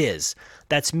musicsummit.biz.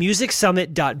 That's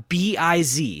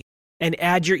musicsummit.biz, and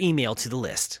add your email to the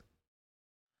list.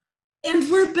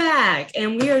 And we're back,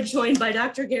 and we are joined by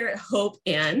Dr. Garrett Hope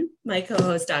and my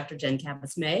co-host, Dr. Jen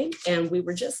Kappas-May. And we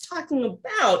were just talking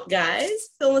about, guys,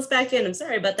 fill us back in. I'm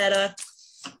sorry about that.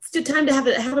 It's a good time to have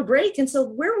a break. And so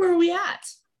where were we at?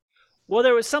 Well,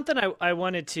 there was something I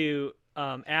wanted to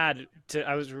add to.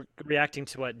 I was reacting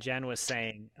to what Jen was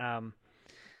saying. And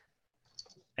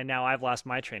now I've lost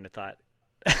my train of thought.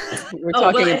 We're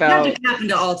talking it about had to happen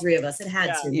to all three of us. It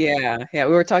had to. Yeah.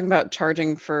 We were talking about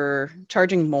charging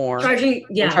more, Charging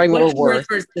what we're worth,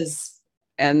 versus,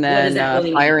 and then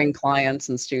really firing clients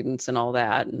and students and all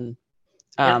that, and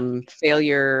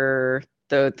failure.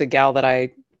 The gal that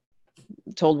I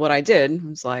told what I did. It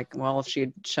was like, well, if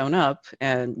she'd shown up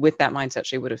and with that mindset,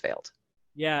 she would have failed.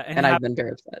 Yeah, And I've been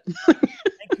very upset.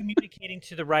 and communicating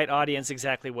to the right audience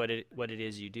exactly what it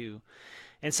is you do.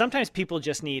 And sometimes people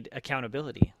just need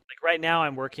accountability. Like right now,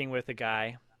 I'm working with a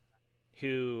guy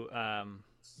who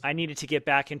I needed to get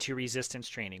back into resistance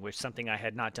training, which is something I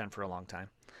had not done for a long time.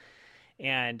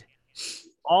 And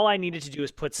all I needed to do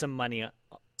is put some money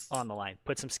on the line,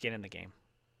 put some skin in the game.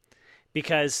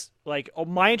 Because like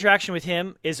my interaction with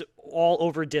him is all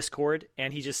over Discord,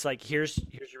 and he's just like, here's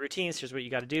your routines, here's what you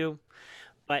got to do.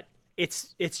 But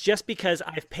it's just because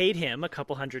I've paid him a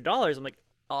couple $100. I'm like,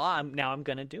 I'm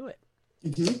gonna do it.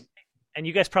 Mm-hmm. And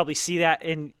you guys probably see that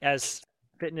as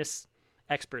fitness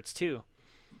experts too.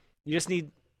 You just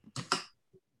need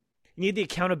the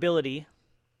accountability,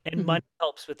 and money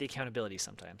helps with the accountability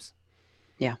sometimes.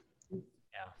 Yeah.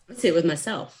 Let's see it with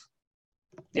myself.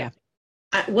 Yeah.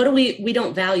 What do we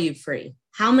don't value free?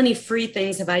 How many free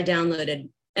things have I downloaded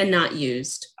and not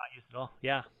used? Not used at all.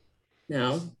 Yeah.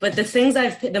 No, but the things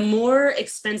the more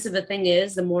expensive a thing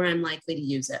is, the more I'm likely to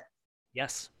use it.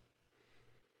 Yes.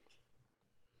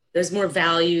 There's more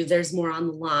value. There's more on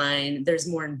the line. There's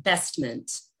more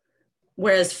investment.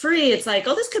 Whereas free, it's like,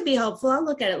 oh, this could be helpful. I'll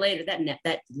look at it later.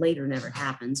 That later never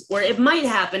happens. Or it might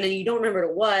happen and you don't remember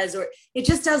what it was, or it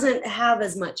just doesn't have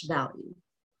as much value.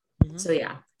 Mm-hmm. So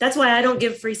yeah, that's why I don't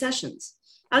give free sessions.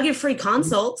 I'll give free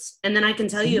consults, and then I can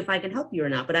tell you if I can help you or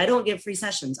not, but I don't give free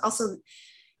sessions. Also,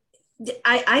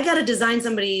 I got to design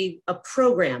somebody a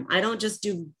program. I don't just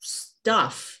do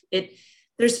stuff.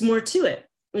 There's more to it.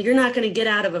 You're not going to get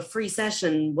out of a free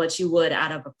session what you would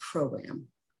out of a program.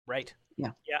 Right.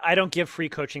 Yeah. Yeah. I don't give free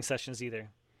coaching sessions either,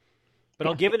 but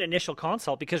I'll give an initial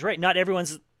consult because not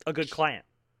everyone's a good client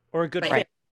or a good fit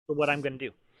for what I'm going to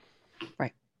do.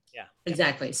 Right. Yeah.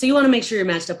 Exactly. So you want to make sure you're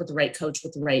matched up with the right coach,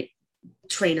 with the right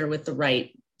trainer, with the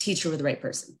right teacher, with the right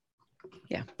person.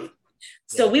 Yeah.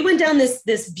 So we went down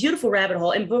this beautiful rabbit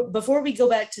hole. And before we go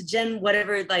back to Jen,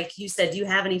 whatever, like you said, do you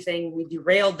have anything? We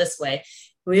derailed this way.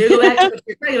 We go back to what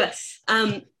you're talking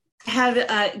about.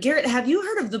 Garrett, have you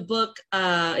heard of the book?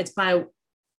 It's by,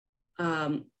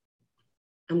 I'm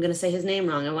going to say his name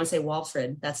wrong. I want to say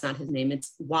Walfred. That's not his name.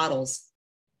 It's Waddles.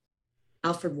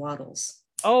 Alfred Waddles.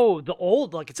 Oh, the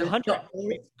old, like it's 100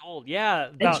 years old. Yeah.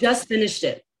 I just finished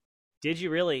it. Did you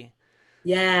really?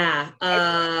 Yeah.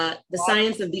 The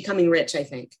Science of Becoming Rich, I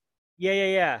think.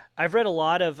 Yeah. I've read a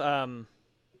lot of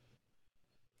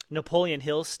Napoleon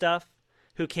Hill's stuff,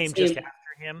 who came just after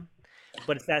him,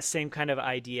 but it's that same kind of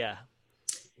idea.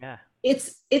 Yeah.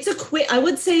 It's a quick, I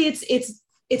would say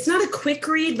it's not a quick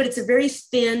read, but it's a very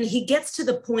thin. He gets to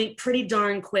the point pretty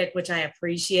darn quick, which I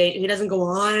appreciate. He doesn't go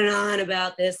on and on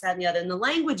about this, that, and the other. And the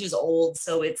language is old,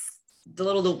 so it's a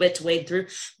little bit to wade through,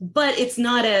 but it's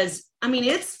not as,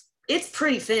 it's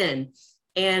pretty thin.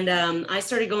 And I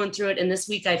started going through it, and this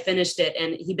week I finished it.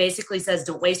 And he basically says,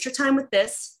 don't waste your time with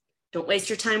this. Don't waste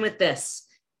your time with this.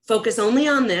 Focus only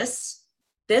on this.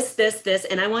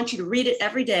 And I want you to read it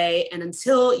every day. And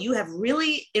until you have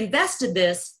really invested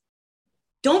this,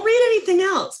 don't read anything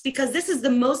else, because this is the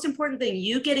most important thing.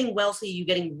 You getting wealthy, you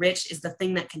getting rich is the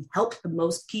thing that can help the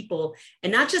most people,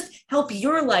 and not just help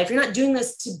your life. You're not doing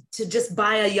this to just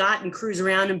buy a yacht and cruise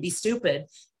around and be stupid.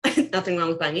 Nothing wrong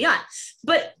with buying a yacht,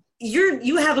 but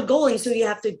you have a goal. And so you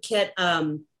have to get,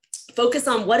 focus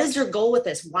on what is your goal with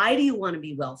this? Why do you want to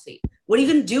be wealthy? What are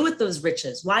you going to do with those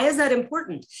riches? Why is that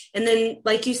important? And then,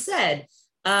 like you said,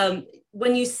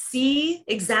 when you see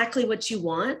exactly what you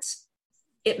want,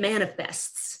 it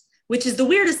manifests, which is the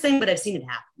weirdest thing, but I've seen it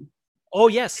happen. Oh,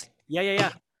 yes.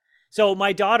 Yeah. So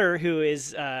my daughter, who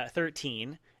is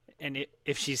 13, and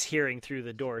if she's hearing through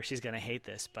the door, she's going to hate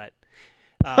this, but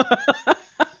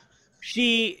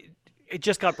she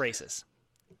just got braces,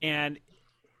 and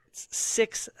it's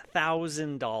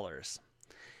 $6,000.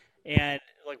 And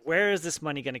like, where is this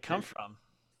money going to come from?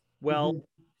 Well,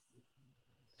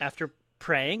 after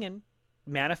praying and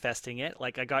manifesting it,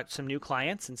 like I got some new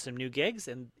clients and some new gigs,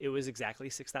 and it was exactly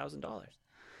 $6,000.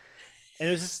 And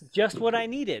it was just what I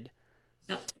needed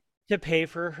to pay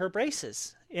for her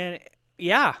braces. And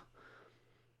yeah.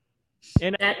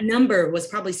 And that number was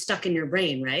probably stuck in your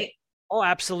brain, right? Oh,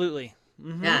 absolutely.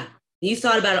 Mm-hmm. Yeah. You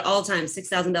thought about it all the time,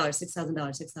 $6,000, $6,000,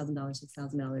 $6,000,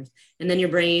 $6,000. And then your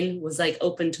brain was like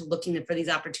open to looking for these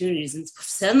opportunities, and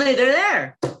suddenly they're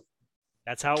there.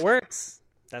 That's how it works.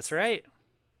 That's right.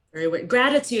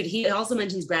 Gratitude. He also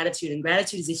mentions gratitude, and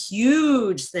gratitude is a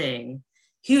huge thing,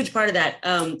 huge part of that.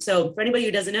 So for anybody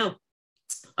who doesn't know,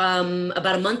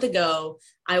 about a month ago,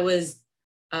 I was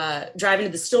driving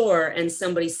to the store, and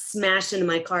somebody smashed into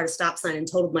my car at a stop sign and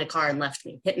totaled my car and left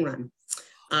me, hit and run.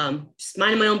 just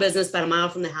minding my own business about a mile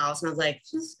from the house. And I was like,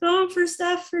 just going for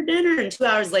stuff for dinner. And 2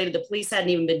 hours later, the police hadn't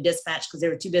even been dispatched because they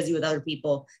were too busy with other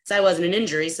people. So I wasn't an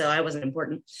injury, so I wasn't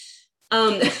important.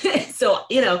 So,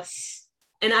 you know,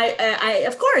 and I,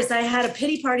 of course, I had a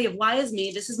pity party of why is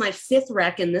me? This is my 5th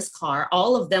wreck in this car.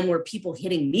 All of them were people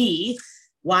hitting me.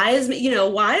 Why is me, you know,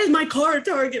 why is my car a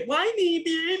target? Why me?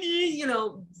 You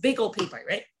know, big old pity party,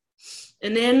 right?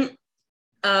 And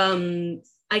then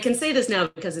I can say this now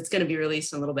because it's going to be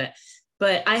released in a little bit,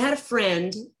 but I had a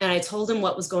friend and I told him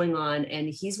what was going on. And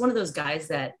he's one of those guys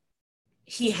that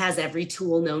he has every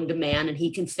tool known to man and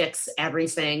he can fix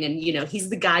everything. And, you know, he's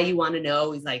the guy you want to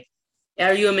know. He's like,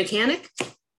 are you a mechanic?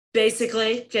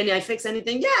 Basically, can I fix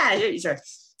anything? Yeah, sure.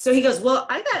 So he goes, well,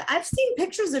 I've seen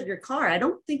pictures of your car. I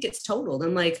don't think it's totaled.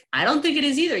 I'm like, I don't think it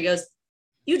is either. He goes,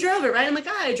 you drove it, right? I'm like,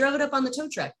 I drove it up on the tow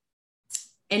truck.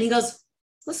 And he goes,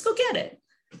 let's go get it.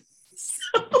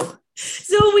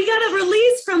 So we got a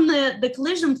release from the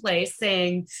collision place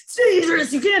saying, it's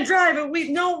dangerous, you can't drive it.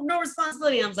 We no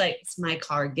responsibility. I was like, it's my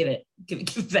car, give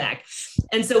it back.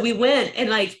 And so we went and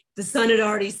like the sun had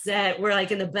already set. We're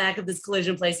like in the back of this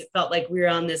collision place. It felt like we were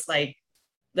on this like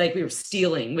we were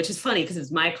stealing, which is funny because it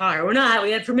was my car. We're not,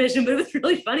 we had permission, but it was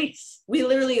really funny. We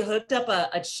literally hooked up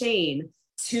a chain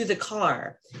to the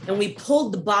car and we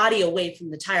pulled the body away from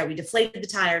the tire. We deflated the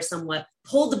tire somewhat,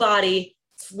 pulled the body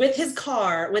with his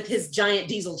car, with his giant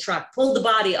diesel truck, pulled the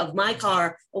body of my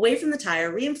car away from the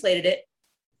tire, reinflated it.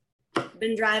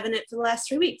 Been driving it for the last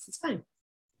 3 weeks. It's fine.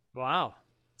 Wow.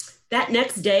 That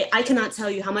next day, I cannot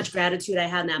tell you how much gratitude I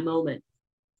had in that moment.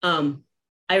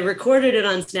 I recorded it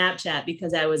on Snapchat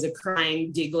because I was a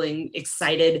crying, giggling,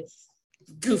 excited,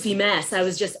 goofy mess. I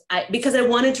was just, because I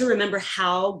wanted to remember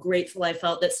how grateful I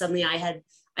felt that suddenly I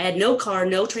had no car,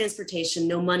 no transportation,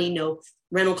 no money, no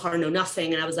rental car, no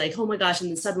nothing. And I was like, oh my gosh. And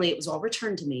then suddenly it was all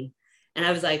returned to me. And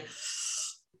I was like,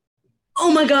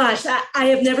 oh my gosh, I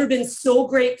have never been so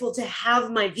grateful to have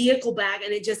my vehicle back.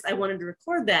 And I wanted to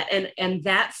record that. And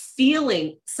that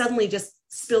feeling suddenly just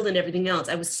spilled into everything else.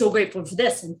 I was so grateful for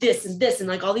this and this and this and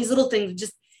like all these little things,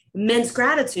 just immense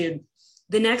gratitude.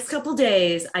 The next couple of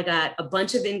days, I got a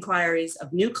bunch of inquiries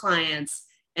of new clients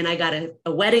and I got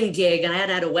a wedding gig, and I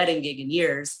hadn't had a wedding gig in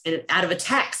years, and out of a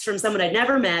text from someone I'd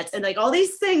never met, and like all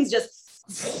these things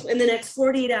just in the next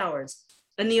 48 hours.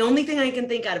 And the only thing I can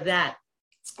think out of that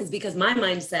is because my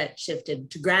mindset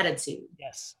shifted to gratitude.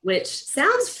 Yes. Which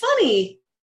sounds funny.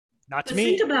 Not to but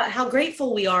me. Think about how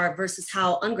grateful we are versus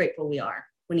how ungrateful we are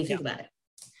when you think about it.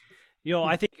 You know,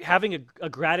 I think having a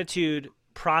gratitude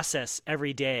process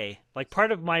every day, like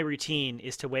part of my routine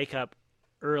is to wake up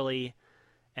early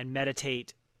and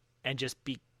meditate and just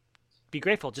be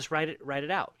grateful. Just write it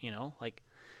out, you know, like,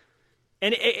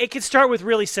 and it could start with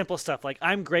really simple stuff. Like,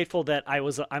 I'm grateful that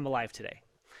I'm alive today.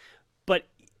 But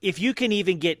if you can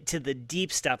even get to the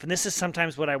deep stuff, and this is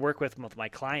sometimes what I work with my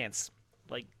clients,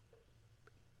 like,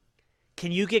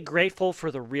 can you get grateful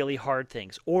for the really hard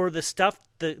things or the stuff,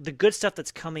 the good stuff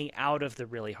that's coming out of the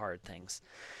really hard things?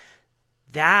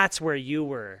 That's where you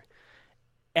were.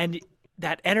 And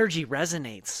that energy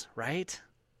resonates, right?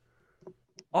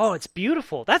 Oh, it's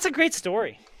beautiful. That's a great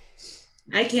story.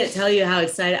 I can't tell you how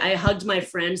excited. I hugged my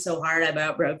friend so hard I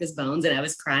about broke his bones and I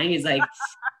was crying. He's like,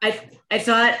 I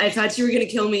thought you were going to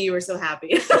kill me. You were so happy.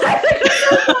 Like,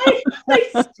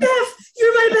 Steph,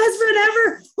 you're my best friend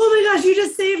ever. Oh my gosh, you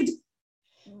just saved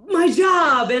my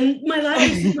job and my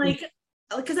life. Like,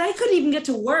 because I couldn't even get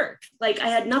to work. Like, I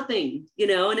had nothing, you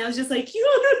know, and I was just like, you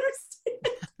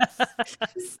don't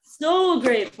understand. So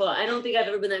grateful. I don't think I've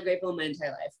ever been that grateful in my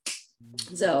entire life.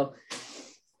 So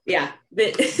yeah,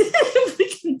 but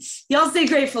y'all stay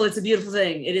grateful. It's a beautiful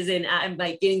thing. It is I'm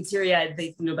like getting teary-eyed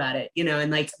thinking about it, you know,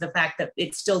 and like the fact that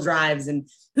it still drives, and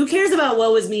who cares about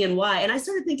what was me and why. And I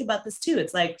started thinking about this too.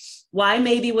 It's like, why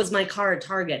maybe was my car a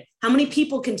target? How many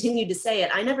people continued to say it?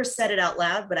 I never said it out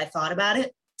loud, but I thought about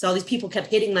it. So all these people kept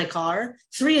hitting my car,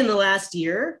 3 in the last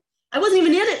year. I wasn't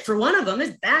even in it for one of them.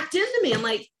 It backed into me. I'm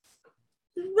like,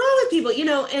 what's wrong with people, you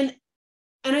know? And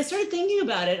I started thinking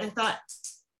about it. I thought,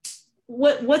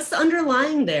 what's the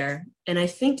underlying there? And I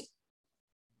think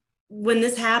when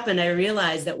this happened, I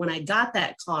realized that when I got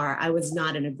that car, I was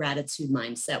not in a gratitude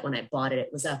mindset when I bought it. It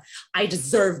was I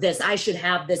deserve this. I should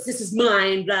have this. This is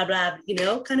mine, blah, blah, you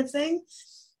know, kind of thing.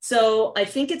 So I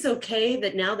think it's okay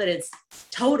that now that it's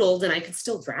totaled and I could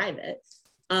still drive it,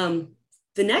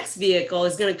 the next vehicle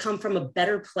is going to come from a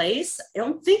better place. I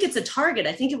don't think it's a target.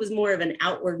 I think it was more of an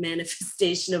outward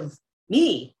manifestation of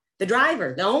me, the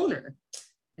driver, the owner.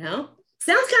 You know,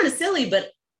 sounds kind of silly,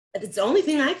 but it's the only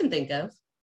thing I can think of.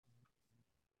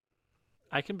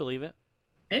 I can believe it.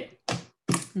 Right?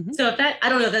 Mm-hmm. So if I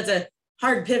don't know if that's a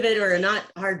hard pivot or a not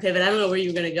hard pivot. I don't know where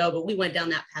you're going to go, but we went down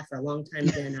that path for a long time.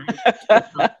 Then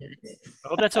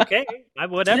Oh, that's okay.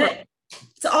 Whatever.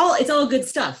 It's all good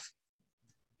stuff.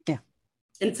 Yeah.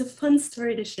 And it's a fun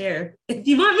story to share. If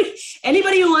you want me,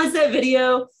 anybody who wants that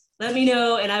video, let me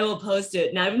know and I will post it.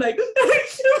 And I'm like, I'm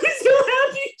so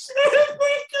happy. Oh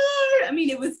my God. I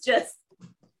mean, it was just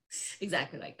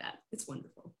exactly like that. It's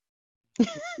wonderful.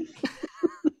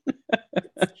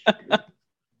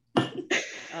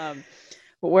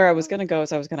 But where I was going to go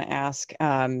is I was going to ask,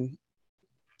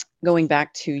 going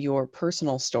back to your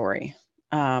personal story,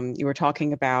 you were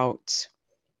talking about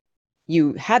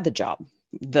you had the job,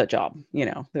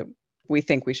 that we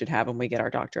think we should have when we get our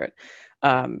doctorate.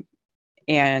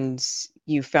 And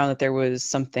you found that there was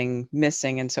something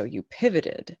missing. And so you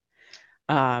pivoted.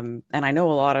 And I know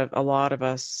a lot of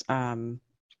us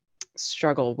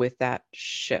struggle with that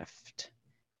shift.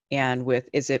 And with,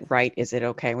 is it right? Is it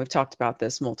okay? We've talked about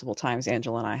this multiple times,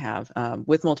 Angela and I have,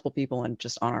 with multiple people and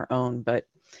just on our own. But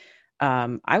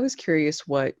I was curious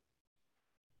what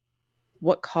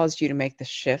caused you to make the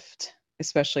shift,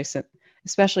 especially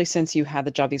since you had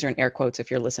the job. These are in air quotes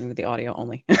if you're listening to the audio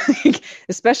only.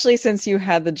 Especially since you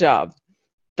had the job.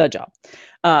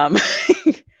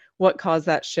 What caused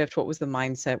that shift? What was the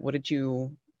mindset? What did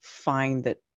you find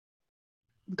that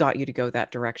got you to go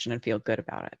that direction and feel good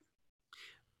about it?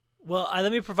 Well,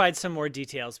 let me provide some more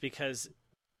details because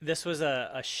this was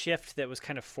a shift that was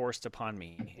kind of forced upon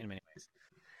me in many ways.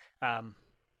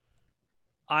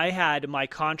 I had my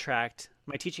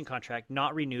teaching contract,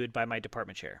 not renewed by my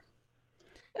department chair.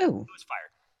 Oh, I was fired.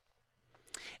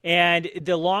 And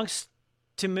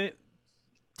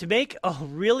to make a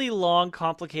really long,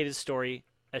 complicated story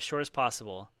as short as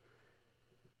possible,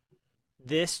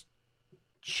 this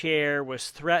chair was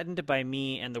threatened by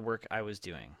me and the work I was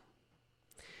doing.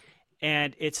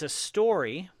 And it's a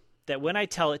story that when I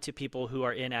tell it to people who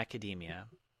are in academia,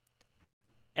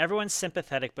 everyone's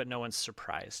sympathetic, but no one's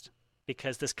surprised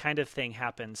because this kind of thing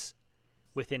happens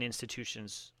within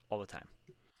institutions all the time.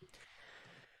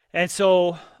 And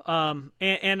so,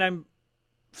 and I'm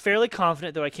fairly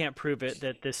confident, though I can't prove it,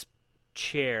 that this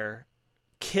chair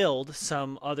killed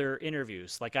some other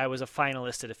interviews. Like I was a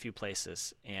finalist at a few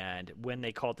places, and when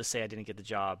they called to say I didn't get the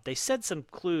job, they said some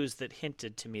clues that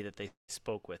hinted to me that they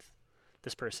spoke with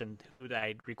this person who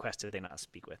I requested they not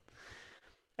speak with,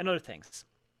 and other things.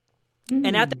 Mm.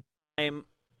 And at the time,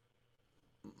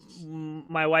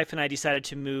 my wife and I decided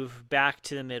to move back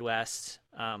to the Midwest.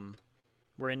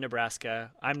 We're in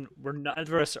Nebraska. We're none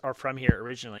of us are from here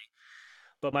originally,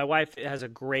 but my wife has a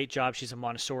great job. She's a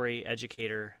Montessori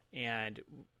educator, and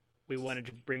we wanted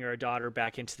to bring our daughter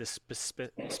back into this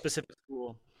specific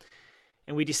school.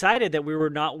 And we decided that we were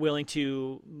not willing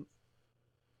to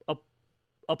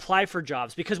apply for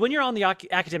jobs because when you're on the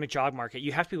academic job market,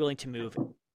 you have to be willing to move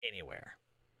anywhere.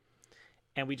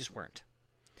 And we just weren't.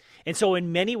 And so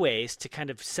in many ways, to kind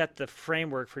of set the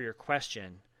framework for your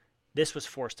question, this was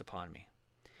forced upon me.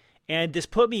 And this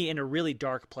put me in a really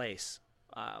dark place.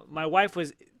 My wife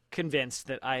was convinced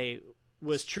that I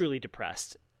was truly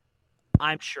depressed.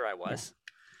 I'm sure I was.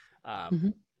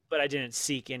 But I didn't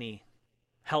seek any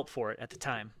help for it at the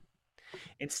time.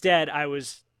 Instead, I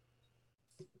was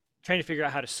trying to figure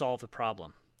out how to solve the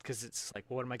problem because it's like,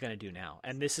 well, what am I going to do now?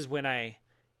 And this is when I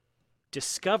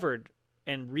discovered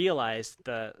and realized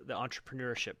the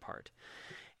entrepreneurship part.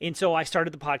 And so I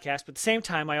started the podcast, but at the same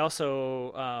time, I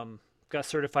also got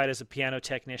certified as a piano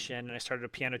technician, and I started a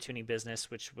piano tuning business,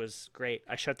 which was great.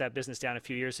 I shut that business down a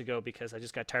few years ago because I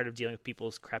just got tired of dealing with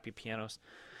people's crappy pianos.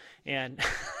 And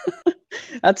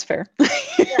that's fair.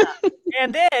 Yeah.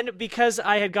 And then because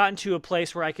I had gotten to a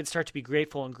place where I could start to be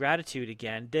grateful and gratitude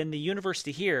again, then the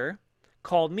university here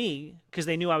called me because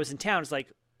they knew I was in town. It's like,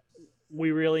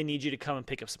 we really need you to come and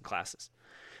pick up some classes.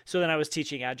 So then I was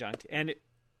teaching adjunct, and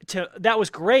that was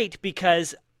great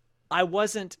because I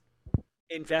wasn't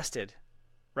invested,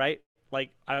 right?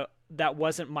 Like that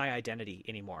wasn't my identity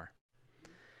anymore.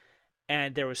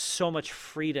 And there was so much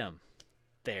freedom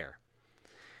there.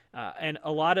 And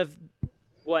a lot of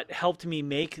what helped me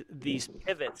make these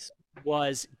pivots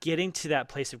was getting to that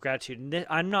place of gratitude. And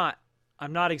I'm not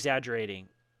exaggerating.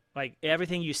 Like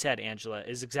everything you said, Angela,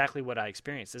 is exactly what I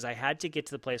experienced. Is I had to get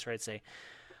to the place where I'd say,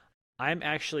 I'm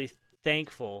actually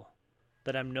thankful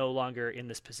that I'm no longer in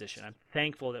this position. I'm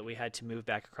thankful that we had to move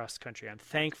back across the country. I'm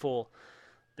thankful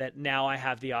that now I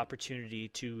have the opportunity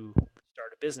to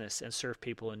start a business and serve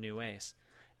people in new ways.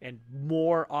 And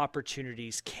more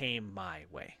opportunities came my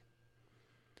way.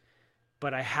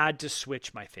 But I had to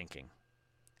switch my thinking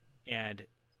and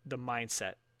the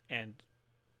mindset and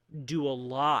do a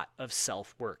lot of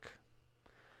self-work.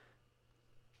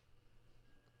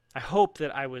 I hope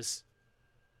that I was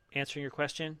answering your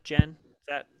question, Jen. Is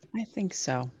that I think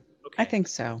so. okay? I think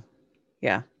so.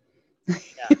 Yeah.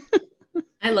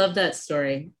 I love that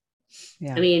story.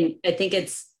 Yeah. I mean, I think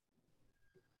it's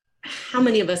how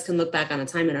many of us can look back on a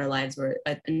time in our lives where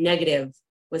a negative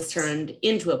was turned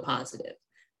into a positive.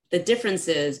 The difference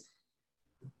is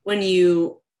when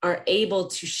you are able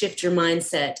to shift your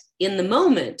mindset in the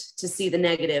moment to see the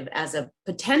negative as a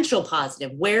potential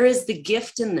positive. Where is the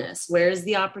gift in this? Where is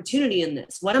the opportunity in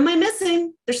this? What am I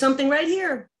missing? There's something right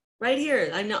here. Right here.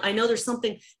 I know there's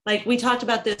something, like we talked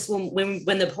about this when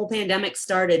the whole pandemic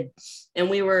started and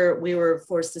we were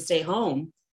forced to stay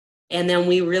home. And then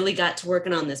we really got to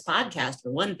working on this podcast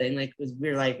for one thing, like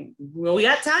we were like, well, we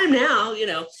got time now,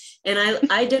 and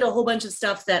I did a whole bunch of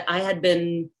stuff that I had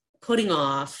been putting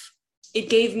off. It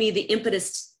gave me the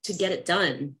impetus to get it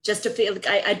done, just to feel like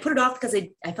I'd put it off because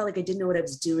I felt like I didn't know what I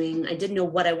was doing. I didn't know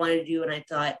what I wanted to do. And I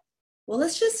thought, well,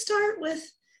 let's just start with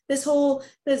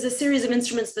there's a series of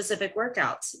instrument specific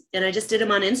workouts. And I just did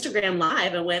them on Instagram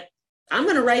Live and went, I'm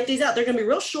going to write these out. They're going to be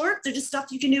real short. They're just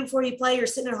stuff you can do before you play. You're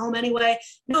sitting at home anyway,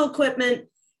 no equipment.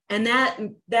 And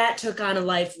that took on a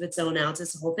life of its own now. It's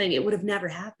this whole thing. It would have never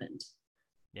happened.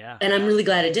 Yeah. And I'm really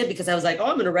glad it did, because I was like, oh,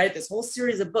 I'm going to write this whole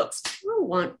series of books. People don't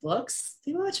want books.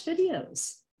 They watch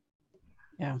videos.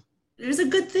 Yeah. There's a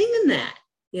good thing in that,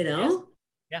 Yeah.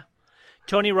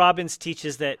 Tony Robbins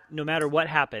teaches that no matter what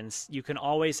happens, you can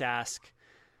always ask,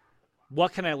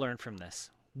 what can I learn from this?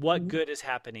 What good is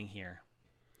happening here?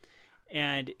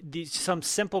 And some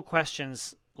simple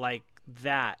questions like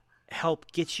that help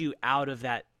get you out of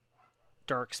that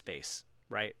dark space,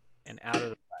 right? And out of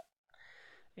the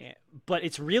but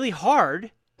it's really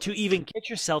hard to even get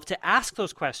yourself to ask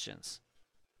those questions.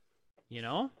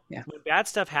 Yeah. When bad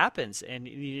stuff happens and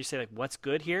you just say like, what's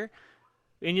good here?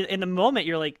 And in the moment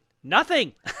you're like,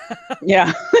 nothing.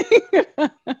 Yeah.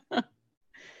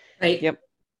 right? Yep.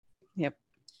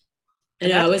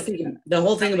 And I was thinking the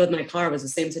whole thing about my car was the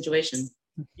same situation.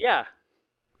 Yeah.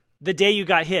 The day you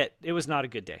got hit, it was not a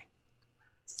good day.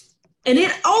 And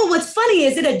what's funny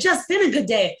is it had just been a good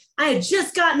day. I had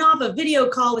just gotten off a video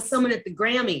call with someone at the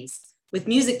Grammys with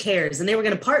Music Cares, and they were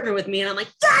going to partner with me. And I'm like,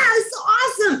 this is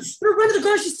awesome. I'm going to run to the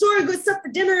grocery store and go stuff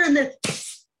for dinner. And then,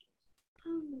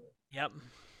 Yep.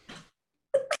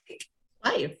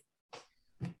 life.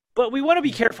 But we want to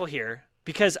be careful here,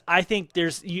 because I think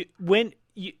you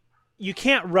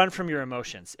can't run from your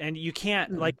emotions, and you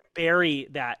can't like bury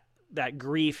that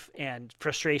grief and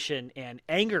frustration and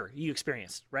anger you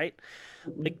experienced, right?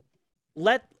 Like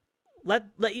let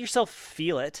yourself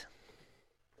feel it,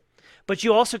 but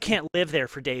you also can't live there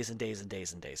for days and days and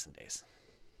days and days and days.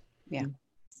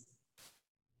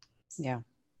 Yeah.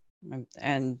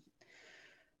 And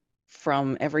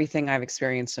from everything I've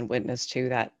experienced and witnessed too,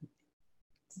 that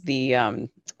the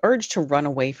urge to run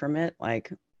away from it,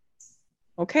 like,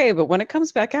 okay, but when it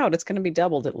comes back out, it's going to be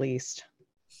doubled at least.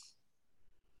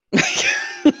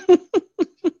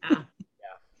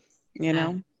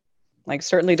 Like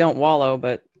certainly don't wallow,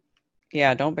 but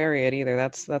yeah, don't bury it either.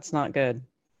 That's not good.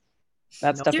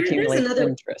 That stuff accumulates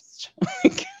interest.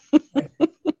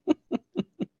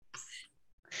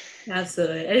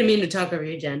 Absolutely. I didn't mean to talk over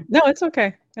you, Jen. No, it's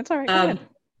okay. It's all right.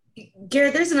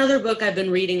 Garrett, there's another book I've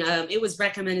been reading. It was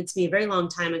recommended to me a very long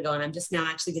time ago, and I'm just now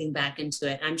actually getting back into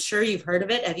it. I'm sure you've heard of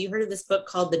it. Have you heard of this book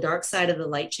called The Dark Side of the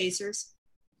Light Chasers?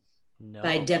 No.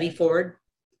 By Debbie Ford?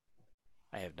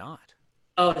 I have not.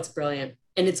 Oh, it's brilliant.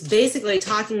 And it's basically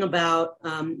talking about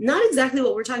not exactly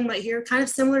what we're talking about here, kind of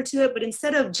similar to it, but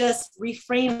instead of just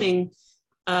reframing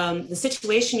the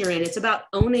situation you're in, it's about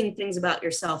owning things about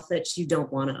yourself that you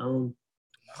don't want to own.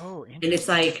 Oh, and it's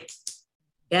like,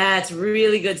 yeah, it's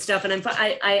really good stuff. And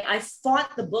I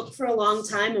fought the book for a long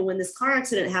time. And when this car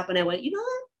accident happened, I went, you know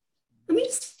what? Let me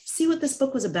just see what this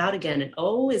book was about again. And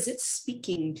is it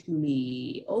speaking to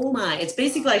me? Oh my, it's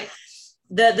basically like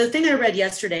the thing I read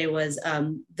yesterday was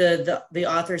the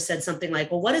author said something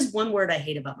like, well, what is one word I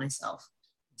hate about myself?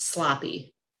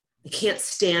 Sloppy. I can't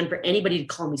stand for anybody to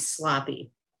call me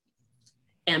sloppy.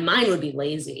 And mine would be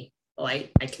lazy. Oh, I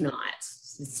cannot.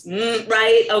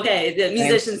 Right? Okay. The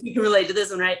musicians, you can relate to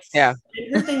this one, right? Yeah.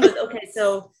 And her thing was, okay,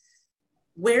 so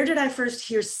where did I first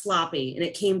hear sloppy? And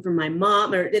it came from my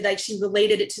mom, or like she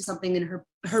related it to something in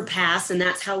her past. And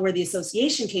that's where the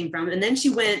association came from. And then she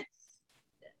went,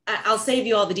 I'll save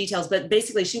you all the details, but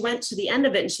basically she went to the end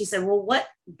of it and she said, well, what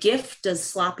gift does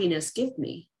sloppiness give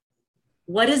me?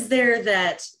 What is there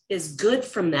that is good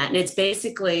from that? And it's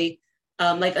basically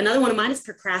like another one of mine is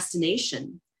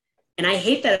procrastination. And I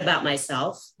hate that about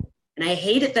myself. And I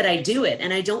hate it that I do it.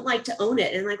 And I don't like to own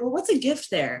it. And I'm like, well, what's a gift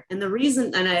there? And the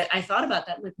reason, and I thought about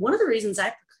that, like one of the reasons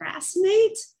I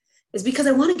procrastinate is because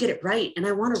I want to get it right. And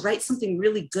I want to write something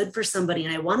really good for somebody.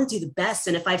 And I want to do the best.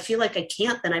 And if I feel like I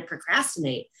can't, then I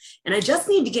procrastinate. And I just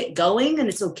need to get going, and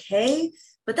it's okay.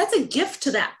 But that's a gift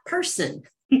to that person,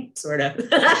 sort of,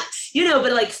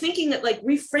 but like thinking that, like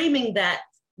reframing that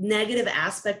negative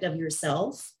aspect of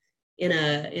yourself in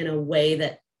a way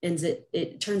that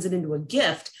it turns it into a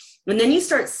gift. And then you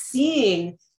start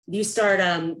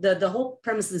the whole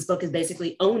premise of this book is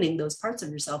basically owning those parts of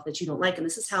yourself that you don't like. And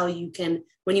this is how you can,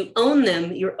 when you own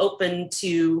them, you're open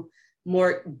to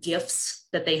more gifts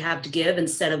that they have to give,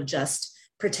 instead of just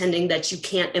pretending that you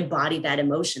can't embody that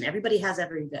emotion. Everybody has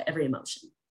every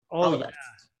emotion. All of us.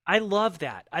 I love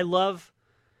that. I love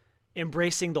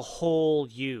embracing the whole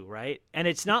you, right? And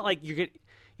it's not like you're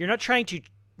not trying to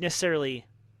necessarily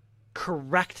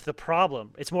correct the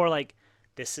problem. It's more like,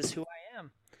 this is who I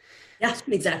am. Yeah,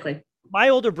 exactly. My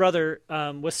older brother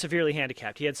was severely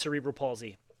handicapped. He had cerebral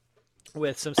palsy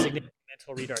with some significant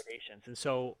mental retardations. And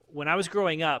so when I was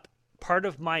growing up, part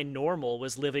of my normal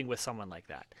was living with someone like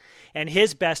that. And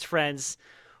his best friends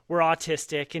were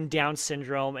autistic and Down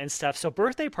syndrome and stuff. So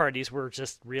birthday parties were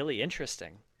just really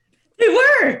interesting. They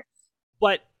were.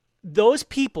 But those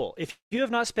people, if you have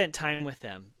not spent time with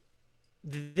them,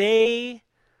 they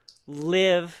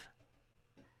live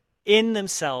in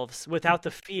themselves without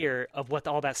the fear of what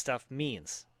all that stuff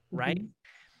means, right? Mm-hmm.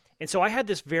 And so I had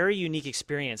this very unique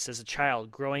experience as a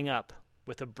child growing up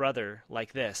with a brother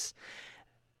like this,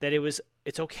 that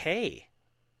it's okay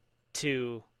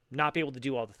to not be able to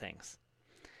do all the things,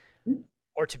 mm-hmm.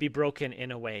 or to be broken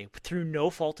in a way through no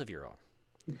fault of your own.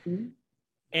 Mm-hmm.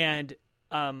 And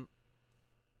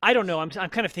I don't know. I'm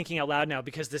kind of thinking out loud now,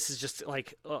 because this is just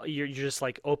like you're just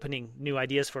like opening new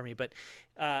ideas for me. But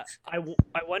I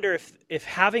wonder if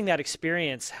having that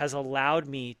experience has allowed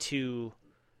me to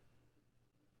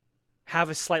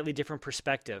have a slightly different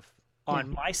perspective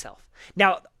on myself.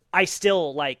 Now, I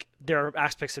still there are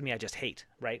aspects of me I just hate.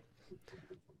 Right?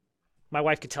 My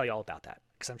wife could tell you all about that,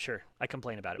 because I'm sure I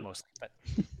complain about it mostly. But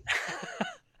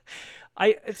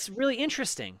it's really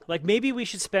interesting. Like, maybe we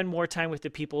should spend more time with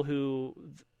the people who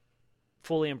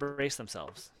fully embrace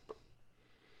themselves.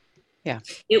 Yeah.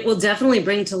 It will definitely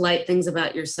bring to light things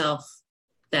about yourself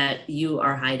that you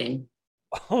are hiding.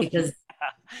 Because,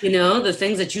 the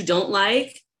things that you don't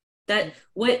like, that's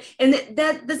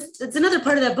another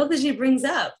part of that book that she brings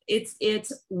up. It's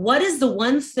what is the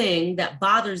one thing that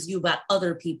bothers you about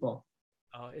other people?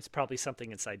 Oh, it's probably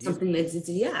something inside you. Something that's,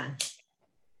 yeah.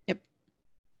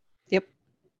 Yep.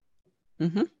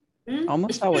 Mm-hmm. Mm-hmm.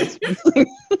 Almost always.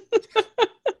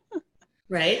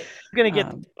 Right. I'm going to get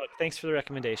the book. Thanks for the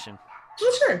recommendation.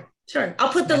 Well, sure.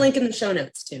 I'll put the link in the show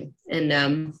notes too.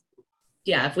 And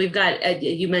if we've got,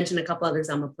 you mentioned a couple others,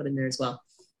 I'm going to put in there as well.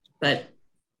 But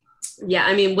yeah,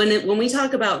 I mean, when we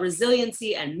talk about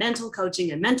resiliency and mental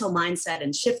coaching and mental mindset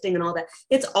and shifting and all that,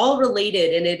 it's all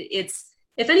related. And it's,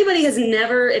 if anybody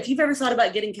if you've ever thought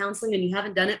about getting counseling and you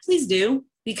haven't done it, please do,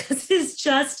 because it's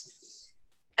just,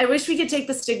 I wish we could take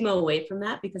the stigma away from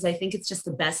that, because I think it's just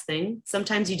the best thing.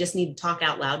 Sometimes you just need to talk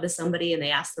out loud to somebody and they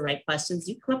ask the right questions.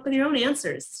 You come up with your own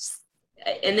answers,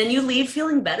 and then you leave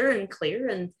feeling better and clear,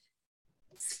 and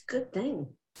it's a good thing.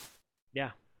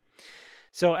 Yeah.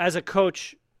 So as a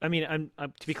coach, I mean,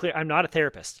 I'm to be clear, I'm not a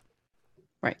therapist.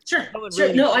 Right. Sure.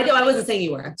 Really no, I wasn't saying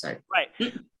you were. I'm sorry.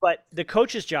 Right. But the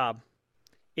coach's job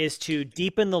is to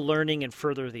deepen the learning and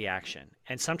further the action.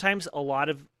 And sometimes a lot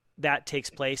of that takes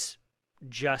place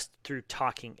just through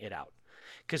talking it out.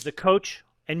 Because the coach,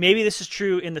 and maybe this is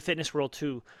true in the fitness world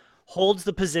too, holds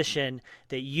the position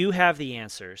that you have the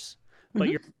answers, but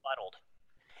you're muddled.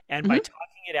 And by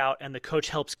talking it out, and the coach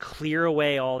helps clear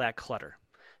away all that clutter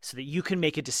so that you can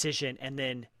make a decision and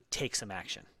then take some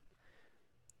action.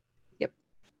 Yep.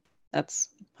 That's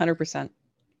 100%.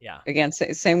 Yeah. Again,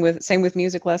 same with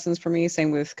music lessons for me, same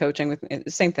with coaching,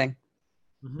 same thing.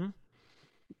 Mm-hmm.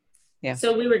 Yeah.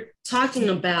 So we were talking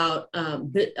about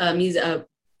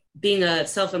being a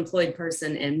self-employed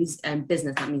person and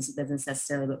business, not music business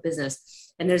necessarily, but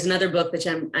business. And there's another book which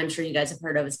I'm sure you guys have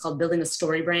heard of. It's called Building a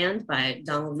Story Brand by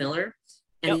Donald Miller.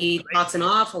 And he talks an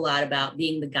awful lot about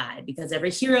being the guide, because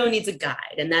every hero needs a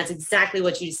guide. And that's exactly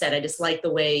what you said. I just like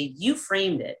the way you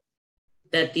framed it,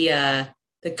 that the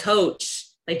coach,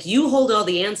 like, you hold all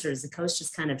the answers. The coach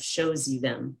just kind of shows you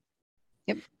them.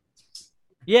 Yep.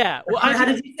 Yeah. Well, how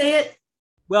did you say it?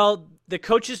 Well, the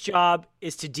coach's job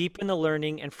is to deepen the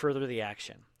learning and further the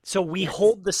action. So we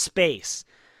hold the space.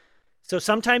 So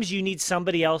sometimes you need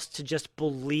somebody else to just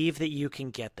believe that you can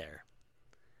get there.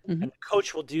 Mm-hmm. And the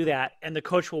coach will do that, and the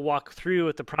coach will walk through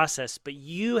with the process, but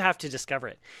you have to discover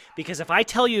it. Because if I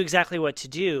tell you exactly what to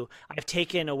do, I've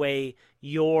taken away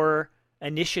your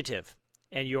initiative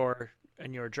and your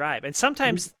drive. And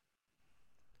sometimes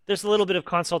there's a little bit of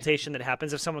consultation that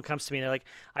happens if someone comes to me and they're like,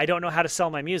 I don't know how to sell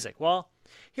my music. Well,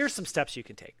 here's some steps you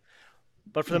can take.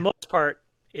 But for the most part,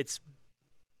 it's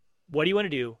what do you want to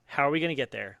do? How are we going to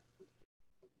get there?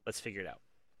 Let's figure it out.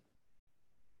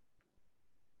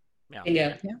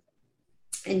 Yeah.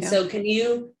 And so can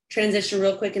you transition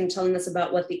real quick and telling us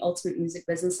about what the Ultimate Music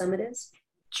Business Summit is?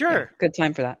 Sure. Yeah, good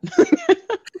time for that.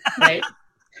 Right?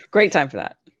 Great time for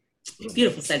that.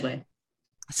 Beautiful segue.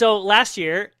 So last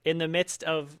year, in the midst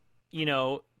of,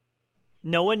 no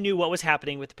one knew what was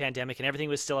happening with the pandemic and everything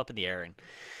was still up in the air. And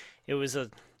it was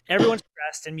everyone's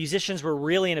stressed and musicians were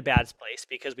really in a bad place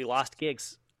because we lost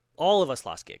gigs. All of us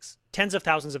lost gigs, tens of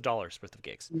thousands of dollars worth of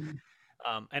gigs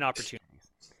and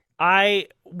opportunities. I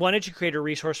wanted to create a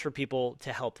resource for people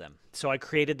to help them. So I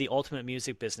created the Ultimate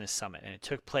Music Business Summit, and it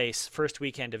took place first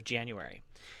weekend of January.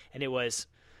 And it was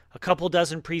a couple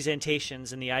dozen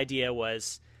presentations, and the idea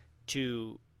was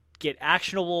to get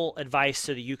actionable advice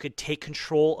so that you could take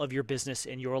control of your business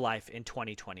and your life in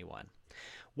 2021.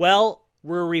 Well,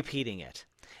 we're repeating it.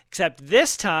 Except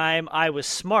this time I was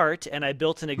smart and I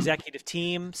built an executive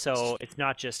team. So it's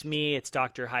not just me, it's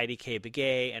Dr. Heidi K.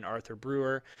 Begay and Arthur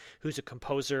Brewer, who's a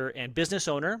composer and business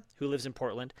owner who lives in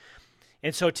Portland.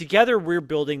 And so together we're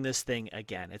building this thing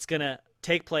again. It's going to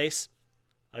take place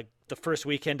the first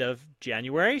weekend of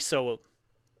January. So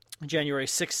January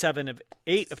 6, 7,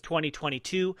 8 of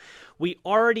 2022. We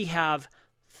already have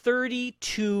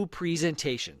 32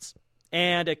 presentations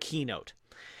and a keynote.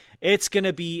 It's going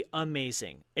to be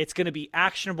amazing. It's going to be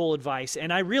actionable advice.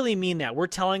 And I really mean that. We're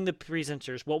telling the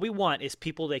presenters what we want is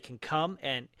people that can come,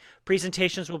 and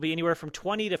presentations will be anywhere from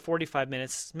 20 to 45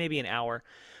 minutes, maybe an hour.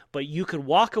 But you could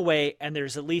walk away and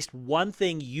there's at least one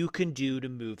thing you can do to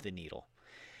move the needle.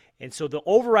 And so the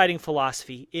overriding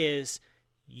philosophy is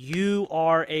you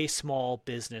are a small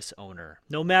business owner.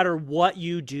 No matter what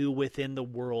you do within the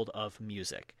world of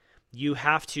music, you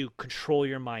have to control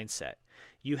your mindset.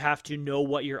 You have to know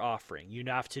what you're offering. You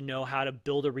have to know how to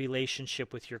build a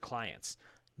relationship with your clients,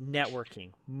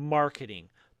 networking, marketing,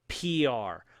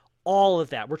 PR, all of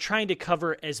that. We're trying to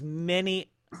cover as many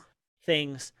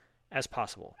things as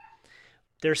possible.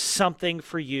 There's something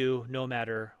for you no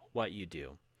matter what you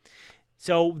do.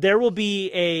 So there will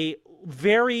be a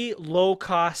very low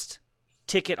cost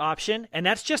ticket option, and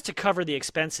that's just to cover the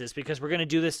expenses because we're going to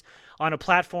do this on a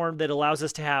platform that allows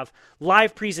us to have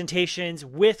live presentations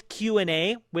with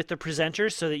Q&A with the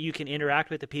presenters so that you can interact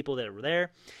with the people that are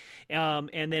there.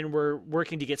 And then we're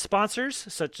working to get sponsors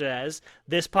such as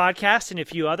this podcast and a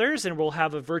few others, and we'll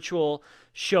have a virtual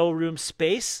showroom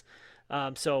space.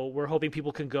 So we're hoping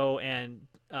people can go and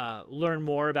learn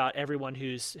more about everyone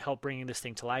who's helped bringing this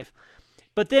thing to life.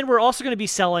 But then we're also going to be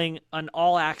selling an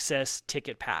all-access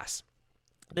ticket pass.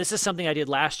 This is something I did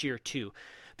last year too,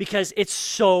 because it's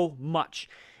so much.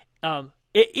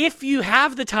 If you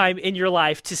have the time in your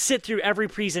life to sit through every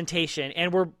presentation,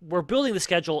 and we're building the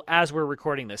schedule as we're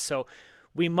recording this, so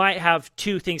we might have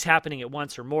two things happening at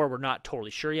once or more. We're not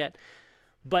totally sure yet,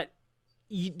 but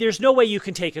there's no way you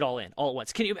can take it all in all at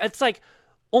once. Can you? It's like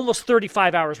almost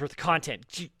 35 hours worth of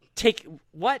content. Take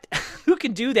what? Who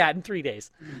can do that in 3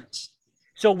 days?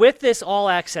 So with this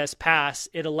all-access pass,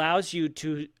 it allows you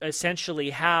to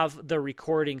essentially have the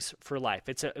recordings for life.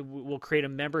 We'll create a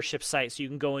membership site so you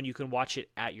can go and you can watch it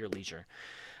at your leisure.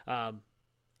 And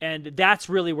that's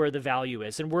really where the value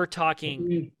is. And we're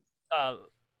talking,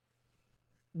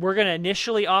 we're going to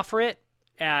initially offer it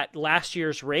at last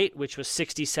year's rate, which was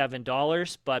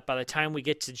 $67. But by the time we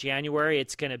get to January,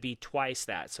 it's going to be twice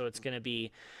that. So it's going to be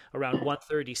around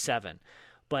 $137.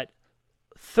 But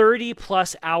 30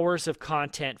 plus hours of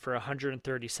content for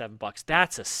 $137.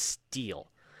 That's a steal.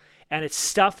 And it's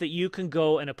stuff that you can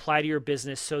go and apply to your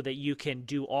business so that you can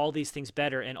do all these things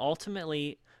better and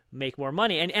ultimately make more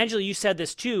money. And Angela, you said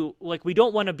this too, like we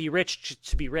don't want to be rich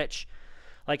to be rich.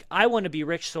 Like I want to be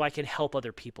rich so I can help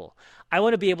other people. I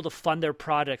want to be able to fund their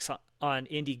products on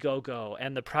Indiegogo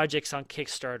and the projects on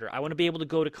Kickstarter. I want to be able to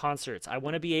go to concerts. I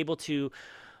want to be able to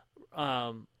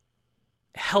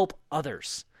help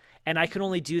others. And I can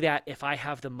only do that if I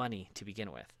have the money to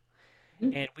begin with.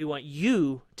 And we want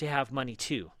you to have money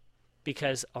too,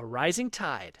 because a rising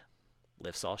tide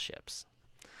lifts all ships.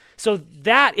 So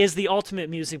that is the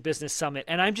Ultimate Music Business Summit,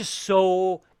 and I'm just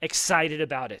so excited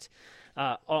about it.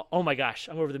 Oh my gosh,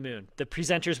 I'm over the moon. The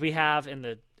presenters we have and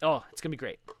it's gonna be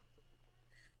great.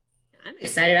 I'm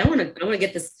excited. I want to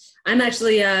get this. I'm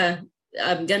actually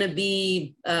I'm gonna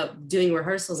be doing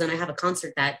rehearsals, and I have a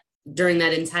concert during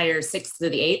that entire 6th to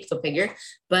the 8th, so figure.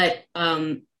 But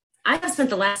I have spent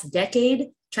the last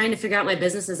decade trying to figure out my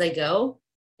business as I go.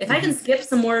 If I can skip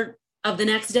some more of the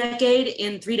next decade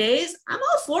in 3 days, I'm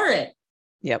all for it.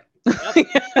 Yep.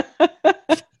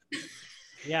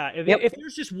 Yeah. If, Yep. if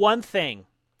there's just one thing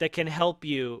that can help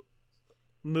you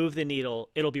move the needle,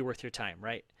 it'll be worth your time,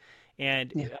 right?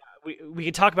 And Yeah. we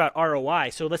can talk about ROI.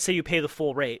 So let's say you pay the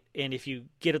full rate, and if you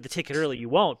get the ticket early, you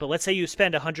won't. But let's say you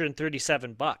spend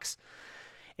 $137,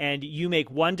 and you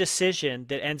make one decision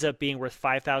that ends up being worth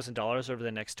 $5,000 over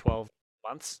the next 12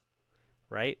 months,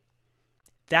 right?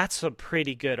 That's a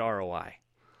pretty good ROI.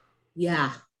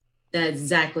 Yeah, that's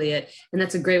exactly it. And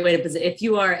that's a great way to position. If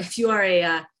you are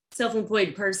a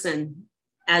self-employed person,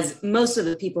 as most of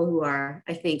the people who are,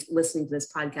 I think, listening to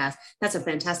this podcast, that's a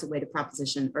fantastic way to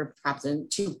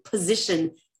to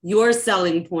position your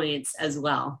selling points as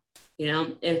well. You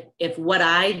know, if what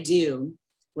I do,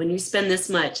 when you spend this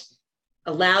much,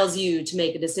 allows you to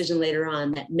make a decision later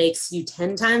on that makes you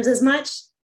 10 times as much,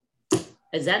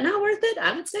 is that not worth it?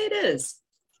 I would say it is.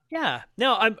 Yeah.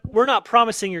 No, we're not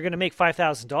promising you're going to make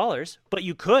 $5,000, but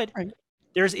you could. Right.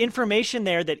 There's information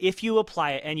there that if you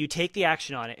apply it and you take the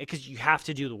action on it, because you have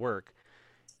to do the work,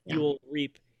 Yeah. you will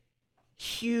reap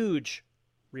huge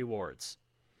rewards.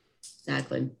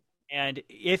 Exactly. And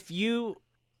if you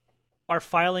are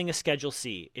filing a Schedule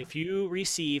C, if you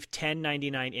receive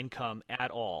 1099 income at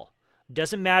all,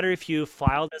 doesn't matter if you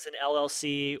filed as an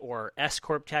LLC or S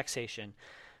Corp taxation,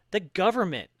 the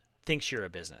government thinks you're a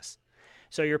business.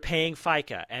 So you're paying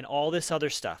FICA and all this other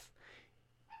stuff.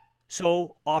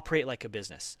 So operate like a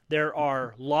business. There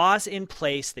are laws in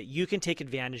place that you can take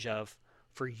advantage of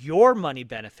for your money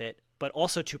benefit, but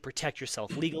also to protect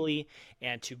yourself legally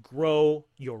and to grow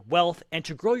your wealth and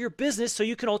to grow your business so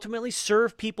you can ultimately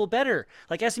serve people better.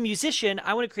 Like as a musician,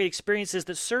 I want to create experiences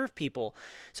that serve people.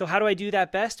 So how do I do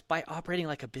that best? By operating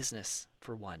like a business,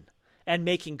 for one, and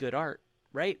making good art,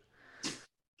 right?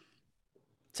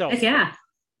 So Heck yeah.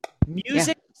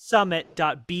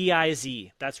 musicsummit.biz.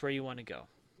 That's where you want to go.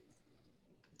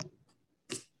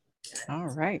 All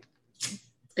right.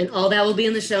 And all that will be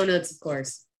in the show notes, of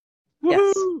course. Yes.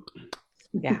 Woo-hoo!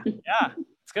 Yeah. Yeah,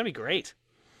 it's gonna be great.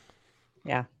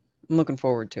 Yeah. I'm looking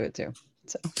forward to it too.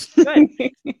 So Good.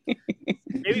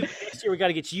 Maybe next year we got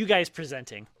to get you guys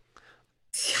presenting.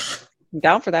 I'm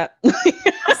down for that.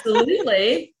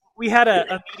 Absolutely. We had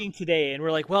a meeting today, and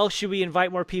we're like, "Well, should we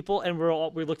invite more people?" And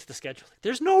we looked at the schedule. Like,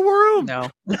 there's no room. No.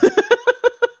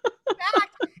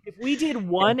 If we did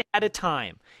one at a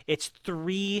time, it's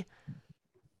 3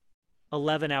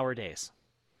 11-hour days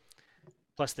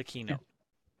plus the keynote.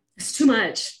 It's too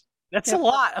much. That's a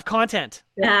lot of content.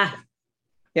 Yeah.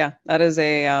 Yeah, that is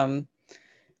any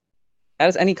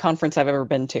conference I've ever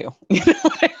been to. You know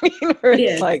what I mean? Where It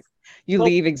it's is. like you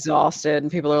leave exhausted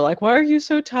and people are like, "Why are you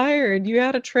so tired? You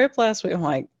had a trip last week." I'm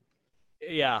like,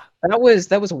 Yeah. that was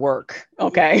work.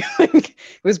 Okay. Like, it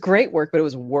was great work, but it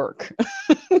was work.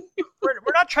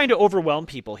 We're not trying to overwhelm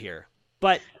people here,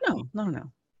 but No.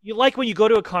 you like when you go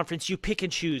to a conference, you pick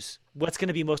and choose what's going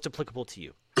to be most applicable to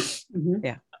you.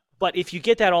 Mhm. But if you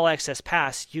get that all access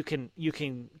pass, you can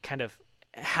kind of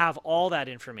have all that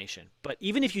information. But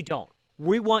even if you don't,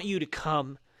 we want you to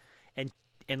come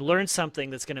and learn something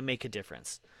that's going to make a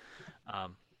difference.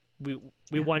 We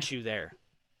want you there,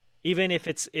 even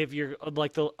if you're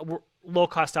like the low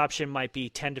cost option might be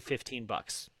 $10 to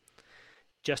 $15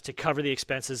 just to cover the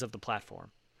expenses of the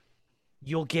platform.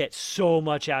 You'll get so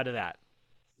much out of that.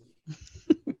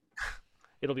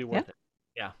 It'll be worth it.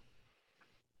 Yeah.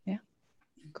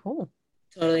 Cool.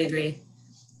 Totally agree.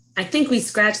 I think we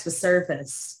scratched the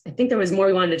surface. I think there was more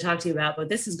we wanted to talk to you about, but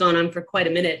this has gone on for quite a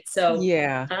minute. So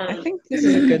Yeah, I Um, think this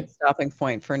is a good stopping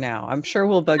point for now. I'm sure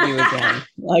we'll bug you again.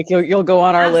 Like you'll go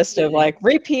on our list of like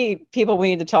repeat people we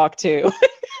need to talk to.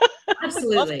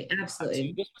 absolutely, This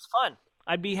absolutely. was fun.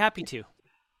 I'd be happy to.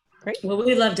 Great. Well,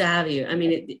 we'd love to have you. I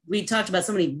mean, we talked about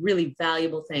so many really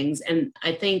valuable things, and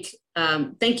I think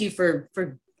thank you for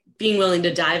being willing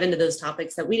to dive into those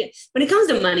topics that when it comes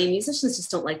to money, musicians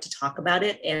just don't like to talk about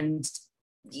it, and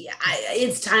yeah,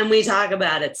 it's time we talk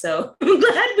about it. So I'm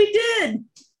glad we did.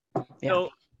 Yeah.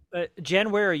 So,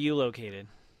 Jen, where are you located?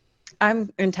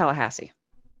 I'm in Tallahassee.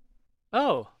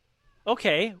 Oh,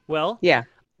 okay. Well, Yeah.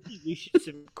 we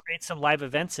should create some live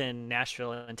events in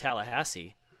Nashville and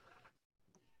Tallahassee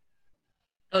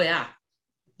Oh yeah.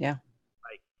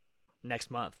 next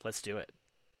month. Let's do it.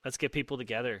 Let's get people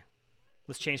together.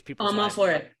 Let's change people's I'm all lives.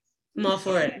 for it. I'm all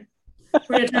for it.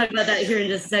 We're going to talk about that here in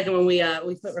just a second when we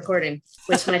quit recording,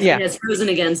 which my Yeah. phone has frozen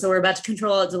again. So we're about to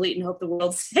control alt delete and hope the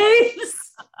world saves.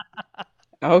 I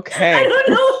Okay. don't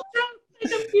know what's wrong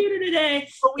with my computer today.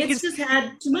 But we It's can, just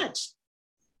had too much.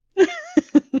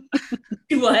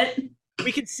 What?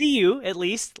 we can see you at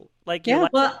least. Like Yeah. you're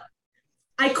Well,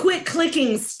 I quit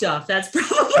clicking stuff. That's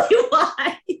probably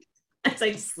why. I was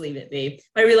like, just leave it be.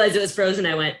 I realized it was frozen.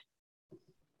 I went,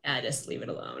 yeah, just leave it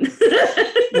alone.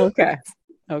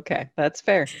 Okay, that's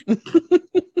fair.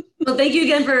 Well, thank you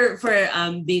again for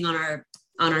being on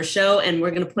our show, and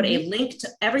we're going to put a link to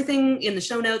everything in the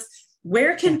show notes.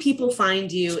 Where can people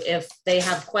find you if they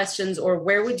have questions, or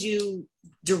where would you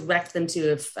direct them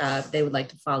to if they would like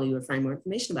to follow you or find more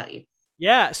information about you?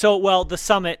 Yeah, so, well, the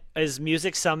summit is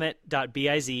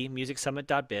musicsummit.biz,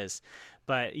 musicsummit.biz,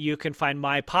 but you can find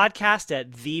my podcast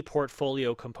at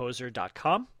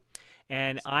theportfoliocomposer.com,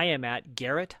 and I am at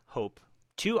Garrett Hope,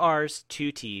 2 R's,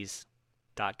 2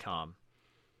 T's.com.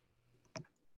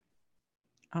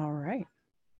 All right.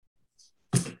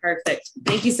 Perfect.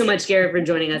 Thank you so much, Garrett, for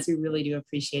joining us. We really do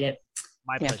appreciate it.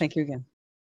 My pleasure. Thank you again.